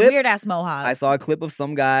weird a clip. weird ass mohawk. I saw a clip of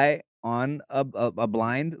some guy on a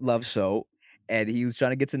blind love show, and he was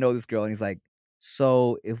trying to get to know this girl, and he's like,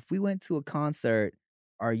 "So if we went to a concert,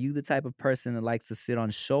 are you the type of person that likes to sit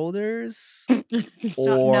on shoulders, No, different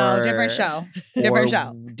or- show. or Different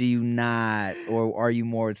show. do you not, or are you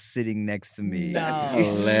more sitting next to me?" No.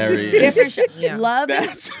 Hilarious. Different show. Yeah. Love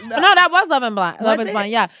That's- is No, that was Love and Blind. Love Was is it?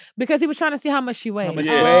 Blind, yeah. Because he was trying to see how much she weighed. much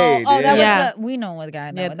she Yeah. weighed, that yeah. was the we know what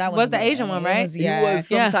guy. Yeah, That was the Asian one, right? He was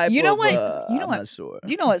some Yeah. type You know of, what? You know I'm what? not sure.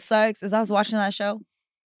 You know what sucks is I was watching that show,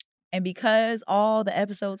 and because all the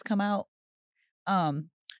episodes come out,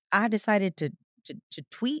 I decided to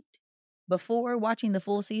tweet before watching the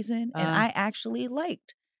full season, and I actually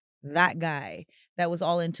liked that guy that was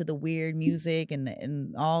all into the weird music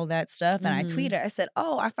and all that stuff. And I Mhm. tweeted, I said,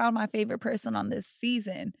 "Oh, I found my favorite person on this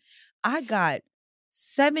season." I got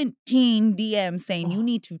 17 DMs saying you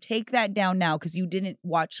need to take that down now because you didn't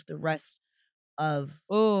watch the rest of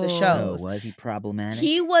Ooh. show. Oh, was he problematic?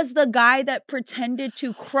 He was the guy that pretended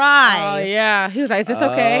to cry. Oh, yeah. He was like, is this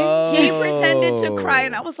okay? He pretended to cry,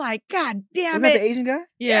 and I Oh. was like, God damn Was that the it. Asian guy?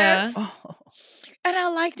 Yeah. Yes. Oh. And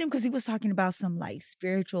I liked him because he was talking about some like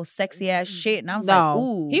spiritual, sexy ass shit. And I was No, like,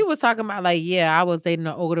 ooh. he was talking about like, yeah, I was dating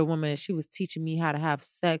an older woman and she was teaching me how to have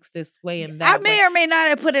sex this way and that. I may or may not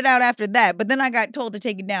have put it out after that, but then I got told to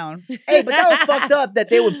take it down. Hey, but that was fucked up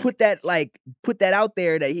that they would put that out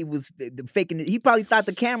there that he was faking it. He probably thought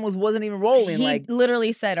the cameras wasn't even rolling. He like,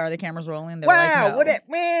 literally said, "Are the cameras rolling?" They were wow, like, no. what that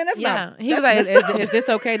man? That's Yeah, not. he was like, that's is messed up. this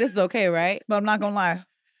okay? This is okay, right? But I'm not gonna lie.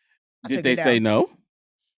 I Did took they it say down. no?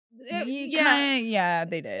 Yeah,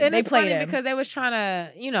 they did. And They it's played funny him because they was trying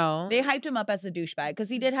to, They hyped him up as a douchebag because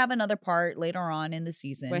he did have another part later on in the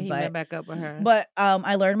season. when he but met back up with her. But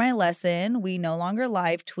I learned my lesson. We no longer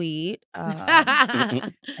live tweet.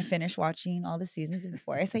 I finished watching all the seasons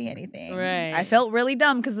before I say anything. Right. I felt really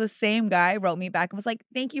dumb because the same guy wrote me back and was like,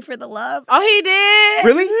 "Thank you for the love." Oh, he did.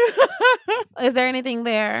 Really? Is there anything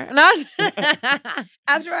there? No.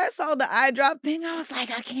 After I saw the eye drop thing, I was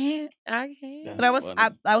like, I can't. Okay. But I was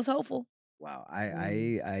Funny. I was hopeful. Wow,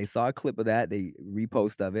 I saw a clip of that. They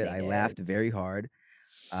repost of it. They I did. laughed very hard.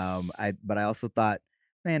 But I also thought,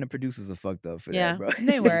 man, the producers are fucked up for Yeah. that, bro.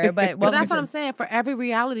 They were, but Well, that's what I'm saying. For every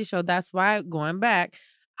reality show, that's why going back,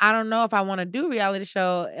 I don't know if I want to do reality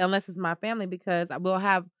show unless it's my family because I will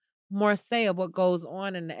have more say of what goes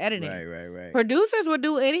on in the editing. Right. Producers will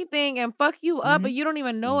do anything and fuck you up, Mhm. and you don't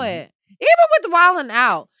even know Mhm. it. Even with Wildin'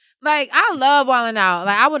 Out. Like, I love Wildin' Out.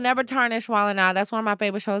 Like, I would never tarnish Wildin' Out. That's one of my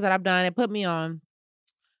favorite shows that I've done. It put me on.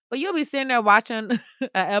 But you'll be sitting there watching an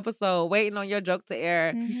episode, waiting on your joke to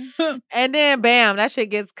air. And then, bam, that shit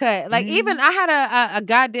gets cut. Like, even I had a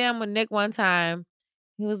goddamn with Nick one time.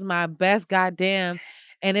 He was my best goddamn.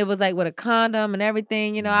 And it was like with a condom and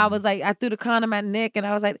everything. I was like, I threw the condom at Nick and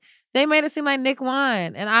I was like, They made it seem like Nick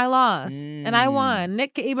won and I lost and I won.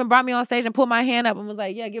 Nick even brought me on stage and put my hand up and was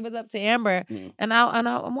like, "Yeah, give it up to Amber," and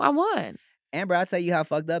I won. Amber, I'll tell you how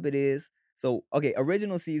fucked up it is. So, okay,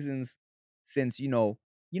 original seasons, since you know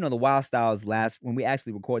the Wild Styles last when we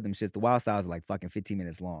actually record them shits, the Wild Styles are like fucking 15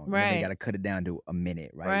 minutes long. And then Right. they gotta cut it down to a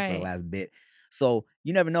minute, right? For Right. the last bit. So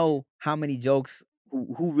you never know how many jokes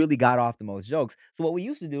who really got off the most jokes. So what we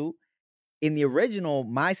used to do in the original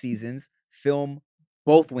My Seasons, film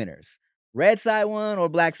both winners. Red side one or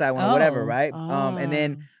black side one, or whatever, Oh. right? And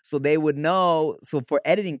then so they would know. So for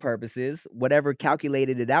editing purposes, whatever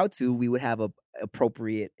calculated it out to, we would have a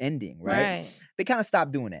appropriate ending, right? They kind of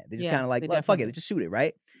stopped doing that. They just Yeah, kind of like, they well, fuck definitely it, did. just shoot it,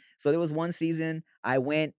 right? So there was one season I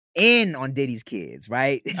went in on Diddy's kids,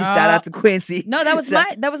 right? Shout out to Quincy. No, that was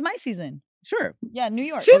Shout- my season. Sure, Yeah, New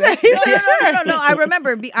York. She said- No. I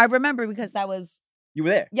remember. I remember because that was. you were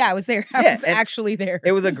there. Yeah, I was there. I Yeah, was and- actually there.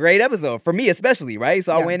 It was a great episode for me, especially, right?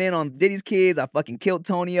 So I Yeah. went in on Diddy's kids. I fucking killed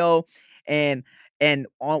Tonio, and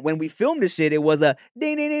when we filmed this shit, it was a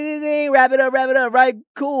ding ding ding ding ding, wrap it up, right?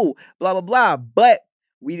 Cool, blah blah blah. But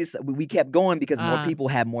we kept going because more people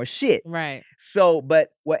had more shit. Right. So, but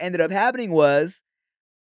what ended up happening was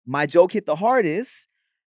my joke hit the hardest,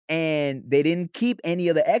 and they didn't keep any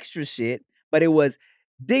of the extra shit. But it was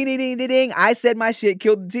ding ding ding ding ding. I said my shit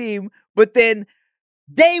killed the team, but then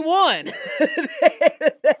they won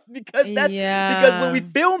because when we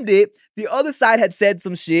filmed it, the other side had said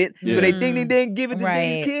some shit, so they ding ding ding, give it to these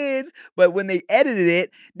Right. kids. But when they edited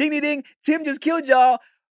it, ding ding ding, Tim just killed y'all.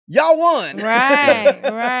 Y'all won. Right.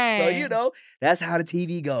 So Right. that's how the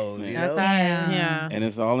TV goes. You That's know? how. Yeah. Yeah. And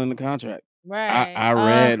it's all in the contract. Right. I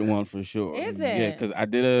read one for sure. Is Yeah, it? because I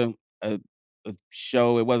did a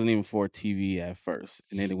show. It wasn't even for TV at first,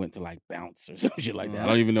 and then it went to like Bounce or some shit like that. I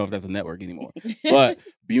don't even know if that's a network anymore. But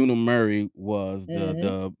Buna Murray was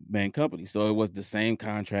the main company, so it was the same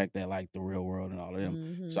contract that like The Real World and all of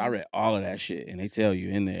them. So I read all of that shit, and they tell you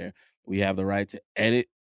in there we have the right to edit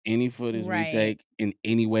any footage Right. we take in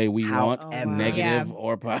any way we want, However. negative Yeah.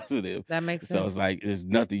 or positive. That makes sense. So it's like there's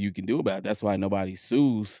nothing you can do about it. That's why nobody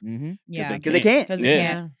sues. Mm-hmm. Yeah. Because they can't. Because Yeah. they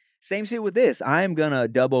can't. Same shit with this. I'm gonna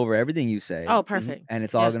dub over everything you say. Oh, perfect. And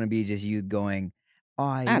it's all Yeah. gonna be just you going,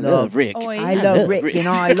 I love Rick. Oh, I yeah. love Rick, and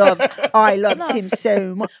I love Tim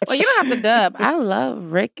so much. Well, you don't have to dub. I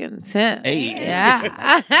love Rick and Tim. Hey.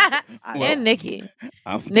 Yeah. Well, And Nikki.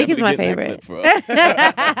 I'm Nikki's definitely my getting that favorite.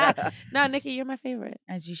 clip for us. No, Nikki, you're my favorite.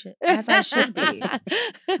 As you should. As I should be.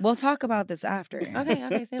 We'll talk about this after.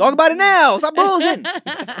 Okay. say Talk about it now. Stop bullshitting.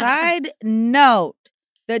 Side note: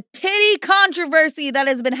 the titty controversy that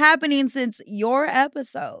has been happening since your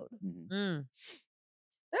episode. Mm.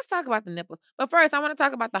 Let's talk about the nipples. But first, I want to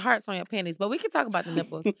talk about the hearts on your panties. But we can talk about the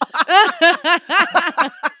nipples.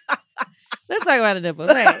 Let's talk about the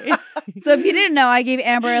nipples. Hey. So if you didn't know, I gave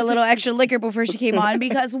Amber a little extra liquor before she came on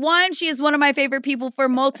because one, she is one of my favorite people for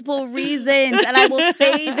multiple reasons. And I will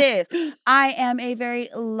say this. I am a very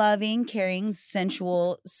loving, caring,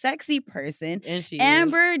 sensual, sexy person. And she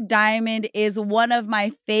Amber Diamond is one of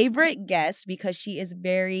my favorite guests because she is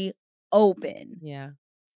very open. Yeah.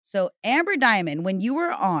 So Amber Diamond, when you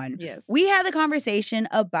were on, Yes. we had the conversation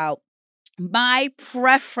about my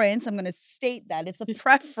preference. I'm going to state that it's a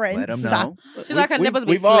preference. Let them know. She like her nipples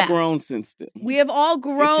be We've all slapped. grown since then. We have all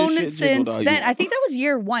grown shit jiggled since all then. year. I think that was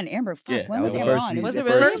year one. Amber, fuck, Yeah, when that was was the Amber first on? season. Was it the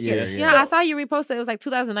really? first year, Yeah, I saw you reposted. It was like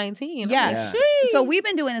 2019. Yeah. I'm like, Yeah. "Sheesh." So we've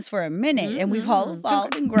been doing this for a minute, and we've all Mhm.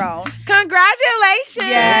 evolved and grown. Congratulations.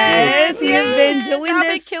 Yes, we have been Yes, doing y'all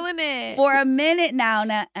this been killing it. For a minute now.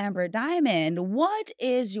 Now, Amber Diamond, what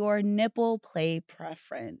is your nipple play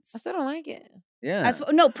preference? I still don't like it. Yeah.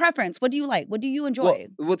 No, preference. What do you like? What do you enjoy?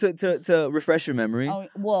 Well, to refresh your memory, Oh,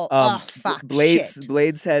 well, fuck, Blades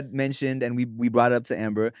shit. had mentioned, and we brought it up to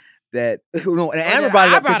Amber that no, and yeah, Amber brought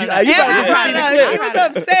it I up. 'cause brought it you- up. you Amber brought it you up. seen the She clip.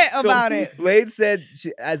 was upset So about it. Blades said,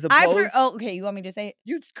 as opposed, Okay, you want me to say it?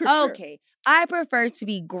 you sure. Okay. I prefer to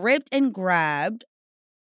be gripped and grabbed,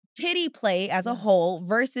 titty play as a whole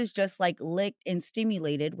versus just like licked and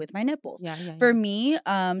stimulated with my nipples. Yeah. For me,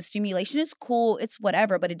 stimulation is cool, it's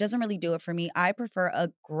whatever, but it doesn't really do it for me. I prefer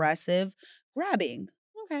aggressive grabbing.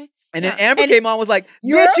 Okay. And then Yeah. Amber And came on and was like,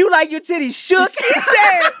 you're- "Bitch, you like your titties shook."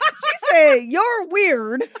 She said, you're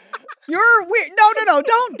weird. You're weird. No,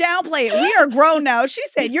 don't downplay it. We are grown now. She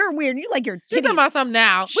said, you're weird. You like your She's talking titties. about something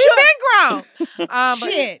now. Shook. We've been grown.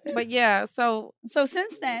 Shit. But yeah, so So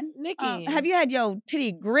since then, Nikki, have you had your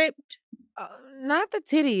titty gripped? not the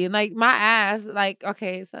titty, like my ass, like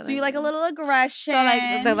okay. So So you like a little aggression. So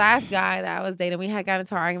like the last guy that I was dating, we had got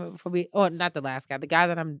into an argument before not the last guy, the guy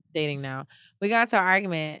that I'm dating now. We got into an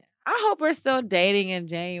argument. I hope we're still dating in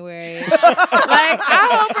January. Like, I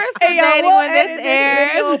hope we're still dating when this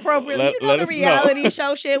airs. Appropriately. You know let the us know. reality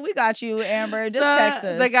show shit. We got you, Amber. Just So, text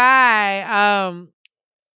us. The guy,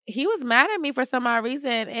 he was mad at me for some odd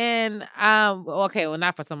reason, and okay, well,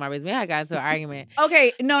 not for some odd reason. We had got into an argument.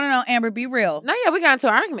 Okay, no, Amber, be real. No, yeah, we got into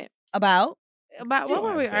an argument. About? What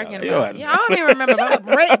were we arguing You about? had to Yeah, I don't even remember.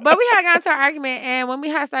 But we had got into an argument, and when we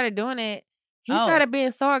had started doing it, he Oh. started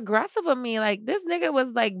being so aggressive with me. Like, this nigga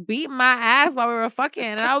was like beating my ass while we were fucking,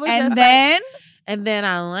 and I was And just then? like, and then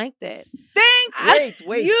I liked it.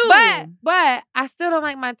 Wait. You. But I still don't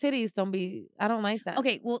like my titties. I don't like that.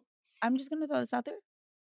 Okay, well, I'm just going to throw this out there.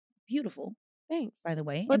 Beautiful, Thanks. by the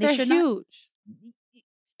way. But and they're should huge.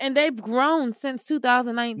 And they've grown since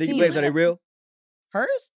 2019. Nikki Blades, are they real?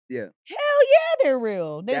 Hers? Yeah. Hell yeah, they're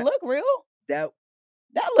real. They That- look real. That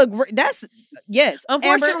That's, yes.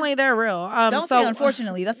 Unfortunately, they're real. Amber, don't say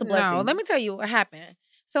unfortunately. That's a blessing. No, let me tell you what happened.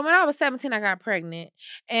 So when I was 17, I got pregnant.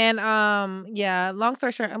 And yeah, long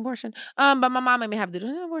story short, abortion. But my mom made me have to do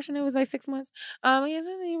an abortion. It was like 6 months. Yeah,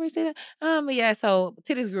 didn't you say that? But yeah, so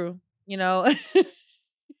titties grew, you know.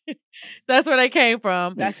 That's where they came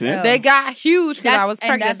from. Makes sense. They got huge because I was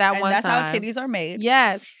pregnant that one that's time. how titties are made.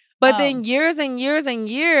 Yes. But then years and years and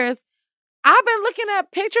years, I've been looking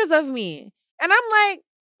at pictures of me. And I'm like,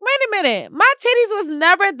 wait a minute. My titties was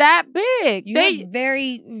never that big. You have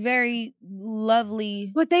very, very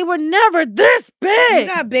lovely. But they were never this big.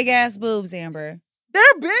 You got big ass boobs, Amber.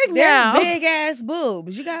 They're big now. They're big ass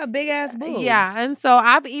boobs. You got big ass boobs. Yeah. And so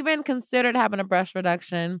I've even considered having a breast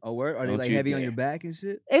reduction. Oh, word? Are they Don't like you heavy on dare. your back and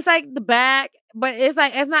shit? It's like the back, but it's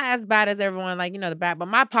like it's not as bad as everyone, like, you know, the back. But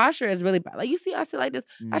my posture is really bad. Like, you see, I sit like this.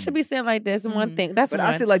 I should be sitting like this. And one thing. That's But one.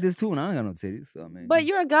 I sit like this too, and I ain't got no titties. So I mean, But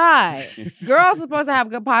you're a guy. Girls are supposed to have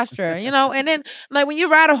good posture, you know? And then, like, when you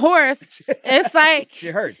ride a horse, it's like,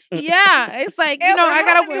 shit hurts. yeah, it's like, you know, Amber, I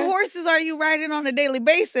how gotta many horses are you riding on a daily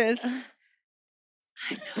basis?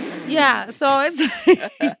 Yeah, so it's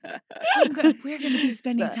We're gonna be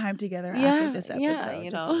spending time together Yeah, after this episode. yeah, you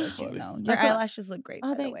just know. to let you know. Your That's what- eyelashes look great. oh,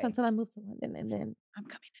 by the thanks way. until I move to London, and then I'm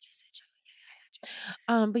coming to visit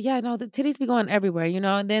you. but yeah, no, the titties be going everywhere, you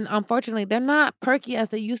know. And then unfortunately, they're not perky as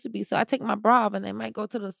they used to be. So I take my bra off, and they might go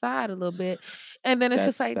to the side a little bit, and then it's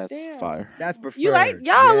just like, that's damn. fire. That's preferred. You like-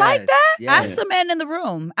 y'all like that? Yes. Ask the men in the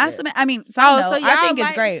room. Ask Yeah. the men. I mean, side note, so I y'all think it's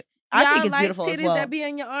like- great. I Y'all think it's like beautiful titties as well. that be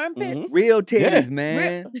in your armpits. Real titties, Yeah.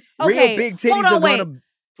 man. Okay, Real big hold titties on, are wait.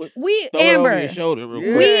 gonna. We Throw it over Amber. your shoulder real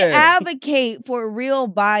Yeah. quick. We advocate for real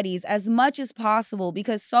bodies as much as possible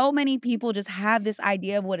because so many people just have this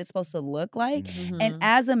idea of what it's supposed to look like. And Mhm.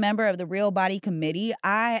 as a member of the Real Body Committee,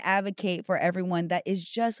 I advocate for everyone that is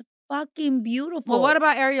just fucking beautiful. Well, what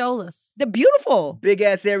about areolas? the beautiful? Big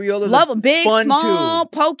ass areolas. Love them. Big, fun, small,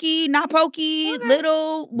 too. pokey, not pokey, Okay.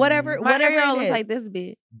 little, whatever, My whatever it areola's is. like this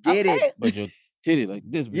big. Get Okay. it. But your titty like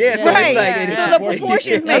this. big. Yeah, so Right. it's like Yeah. it's So the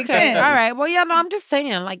proportions make sense. All right. Well, yeah, no, I'm just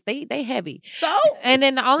saying, like they heavy. So And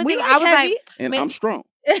then the only we thing like I was heavy. like, And Man- I'm strong.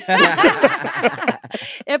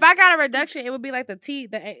 if I got a reduction, it would be like the T.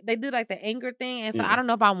 They do like the anchor thing, and so Yeah. I don't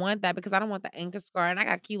know if I want that because I don't want the anchor scar, and I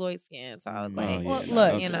got keloid skin, so I was Oh, like, yeah, well, no,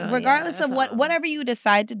 look, okay. you know, regardless yeah, of what so- whatever you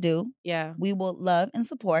decide to do, yeah, we will love and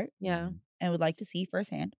support yeah, and would like to see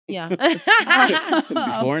firsthand. yeah. So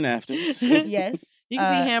before and after. Yes. You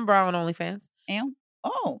can see hand bra on OnlyFans. Am?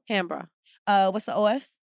 Oh. Hand bra. What's the OF?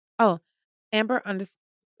 Amber underscore.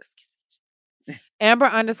 Excuse me. Amber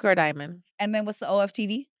underscore Diamond. And then what's the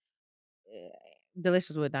OFTV?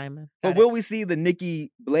 Delicious with Diamond. But will we see the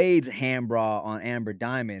Nikki Blades hand bra on Amber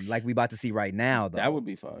Diamond like we about to see right now? Though That would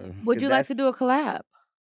be fire. Would Is you like that's- to do a collab?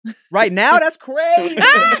 right now. That's crazy.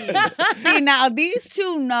 See, now these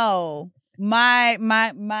two know my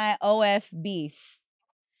OF beef.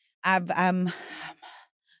 I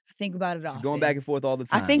think about it She's often. going back and forth all the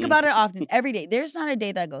I time. think about it often, every day. There's not a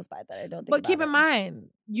day that goes by that I don't think But about keep it. in mind,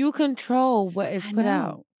 you control what is I put know.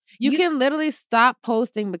 out. You can literally stop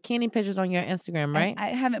posting bikini pictures on your Instagram, And right? I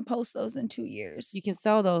haven't posted those in 2 years. You can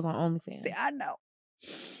sell those on OnlyFans. See, I know.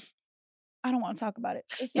 I don't want to talk about it.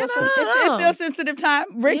 It's Yeah, still, no, it's no. still sensitive time.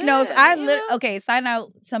 Rick knows. Yeah, you know. Okay, sign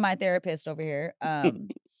out to my therapist over here. I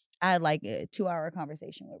had like a 2-hour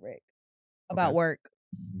conversation with Rick about Okay. work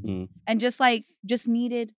Mhm. and just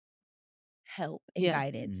needed help and Yeah.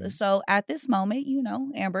 guidance. Mhm. So at this moment,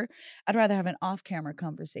 Amber, I'd rather have an off-camera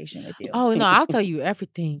conversation with you. Oh no, I'll tell you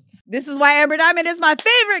everything. This is why Amber Diamond is my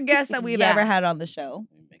favorite guest that we've Yeah. ever had on the show.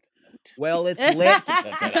 Let me make a note lit. Well, it's lit.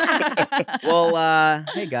 Well,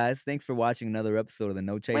 hey guys, thanks for watching another episode of the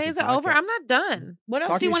No Chaser Wait, is it podcast. over? I'm not done. What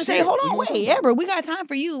else Talk do you your want to say? shit. Hold What do on, you wanna wait, talk Amber, we got time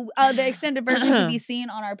for you. The extended version can be seen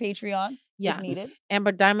on our Patreon Yeah. if needed.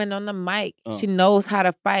 Amber Diamond on the mic. Oh. She knows how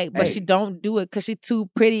to fight, but Hey. she don't do it because she too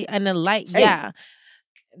pretty and the light. Hey. Yeah.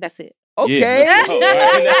 That's it. Okay. Yeah, let's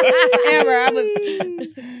go. Amber, I was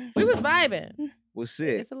we was vibing. Well,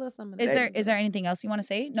 shit. It's a little something. Is there anything else you want to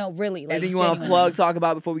say? No, really. Like, Anything you want to genuinely. plug, talk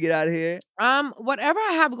about before we get out of here? Whatever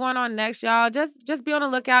I have going on next, y'all, just be on the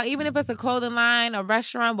lookout. Even if it's a clothing line, a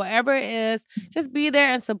restaurant, whatever it is, just be there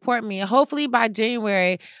and support me. Hopefully by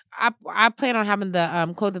January, I plan on having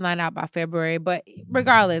the clothing line out by February. But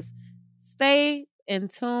regardless, stay in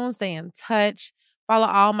tune, stay in touch. Follow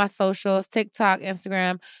all my socials, TikTok,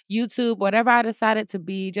 Instagram, YouTube, whatever I decided to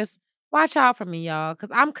be. Just watch out for me, y'all,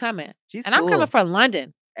 because I'm coming. She's And I'm coming cool. from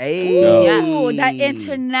London. Hey. Ooh, that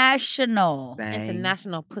international. Bang.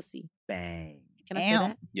 International pussy. Bang. Can I say Damn.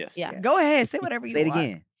 that? Yes. Yeah. Go ahead, say whatever you Say it want.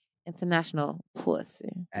 again. International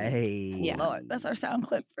pussy. Hey. Yeah. Lord, that's our sound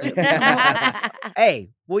clip for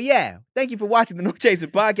Hey, well, yeah. Thank you for watching the No Chaser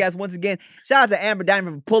podcast once again. Shout out to Amber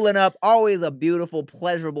Diamond for pulling up. Always a beautiful,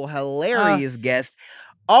 pleasurable, hilarious guest.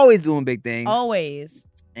 Always doing big things. Always.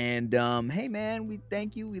 And hey, man, we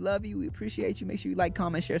thank you. We love you. We appreciate you. Make sure you like,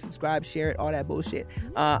 comment, share, subscribe, share it, all that bullshit.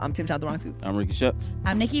 I'm Tim Chantarangsu. I'm Ricky Shucks.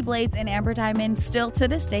 I'm Nikki Blades, and Amber Diamond still to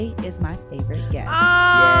this day is my favorite guest.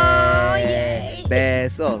 Oh, yay.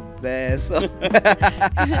 Beso. Beso.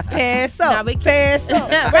 Peso. Now we Peso.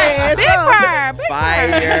 Big Bird, Big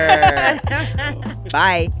Fire. Bird.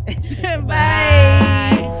 Bye.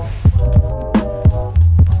 Bye.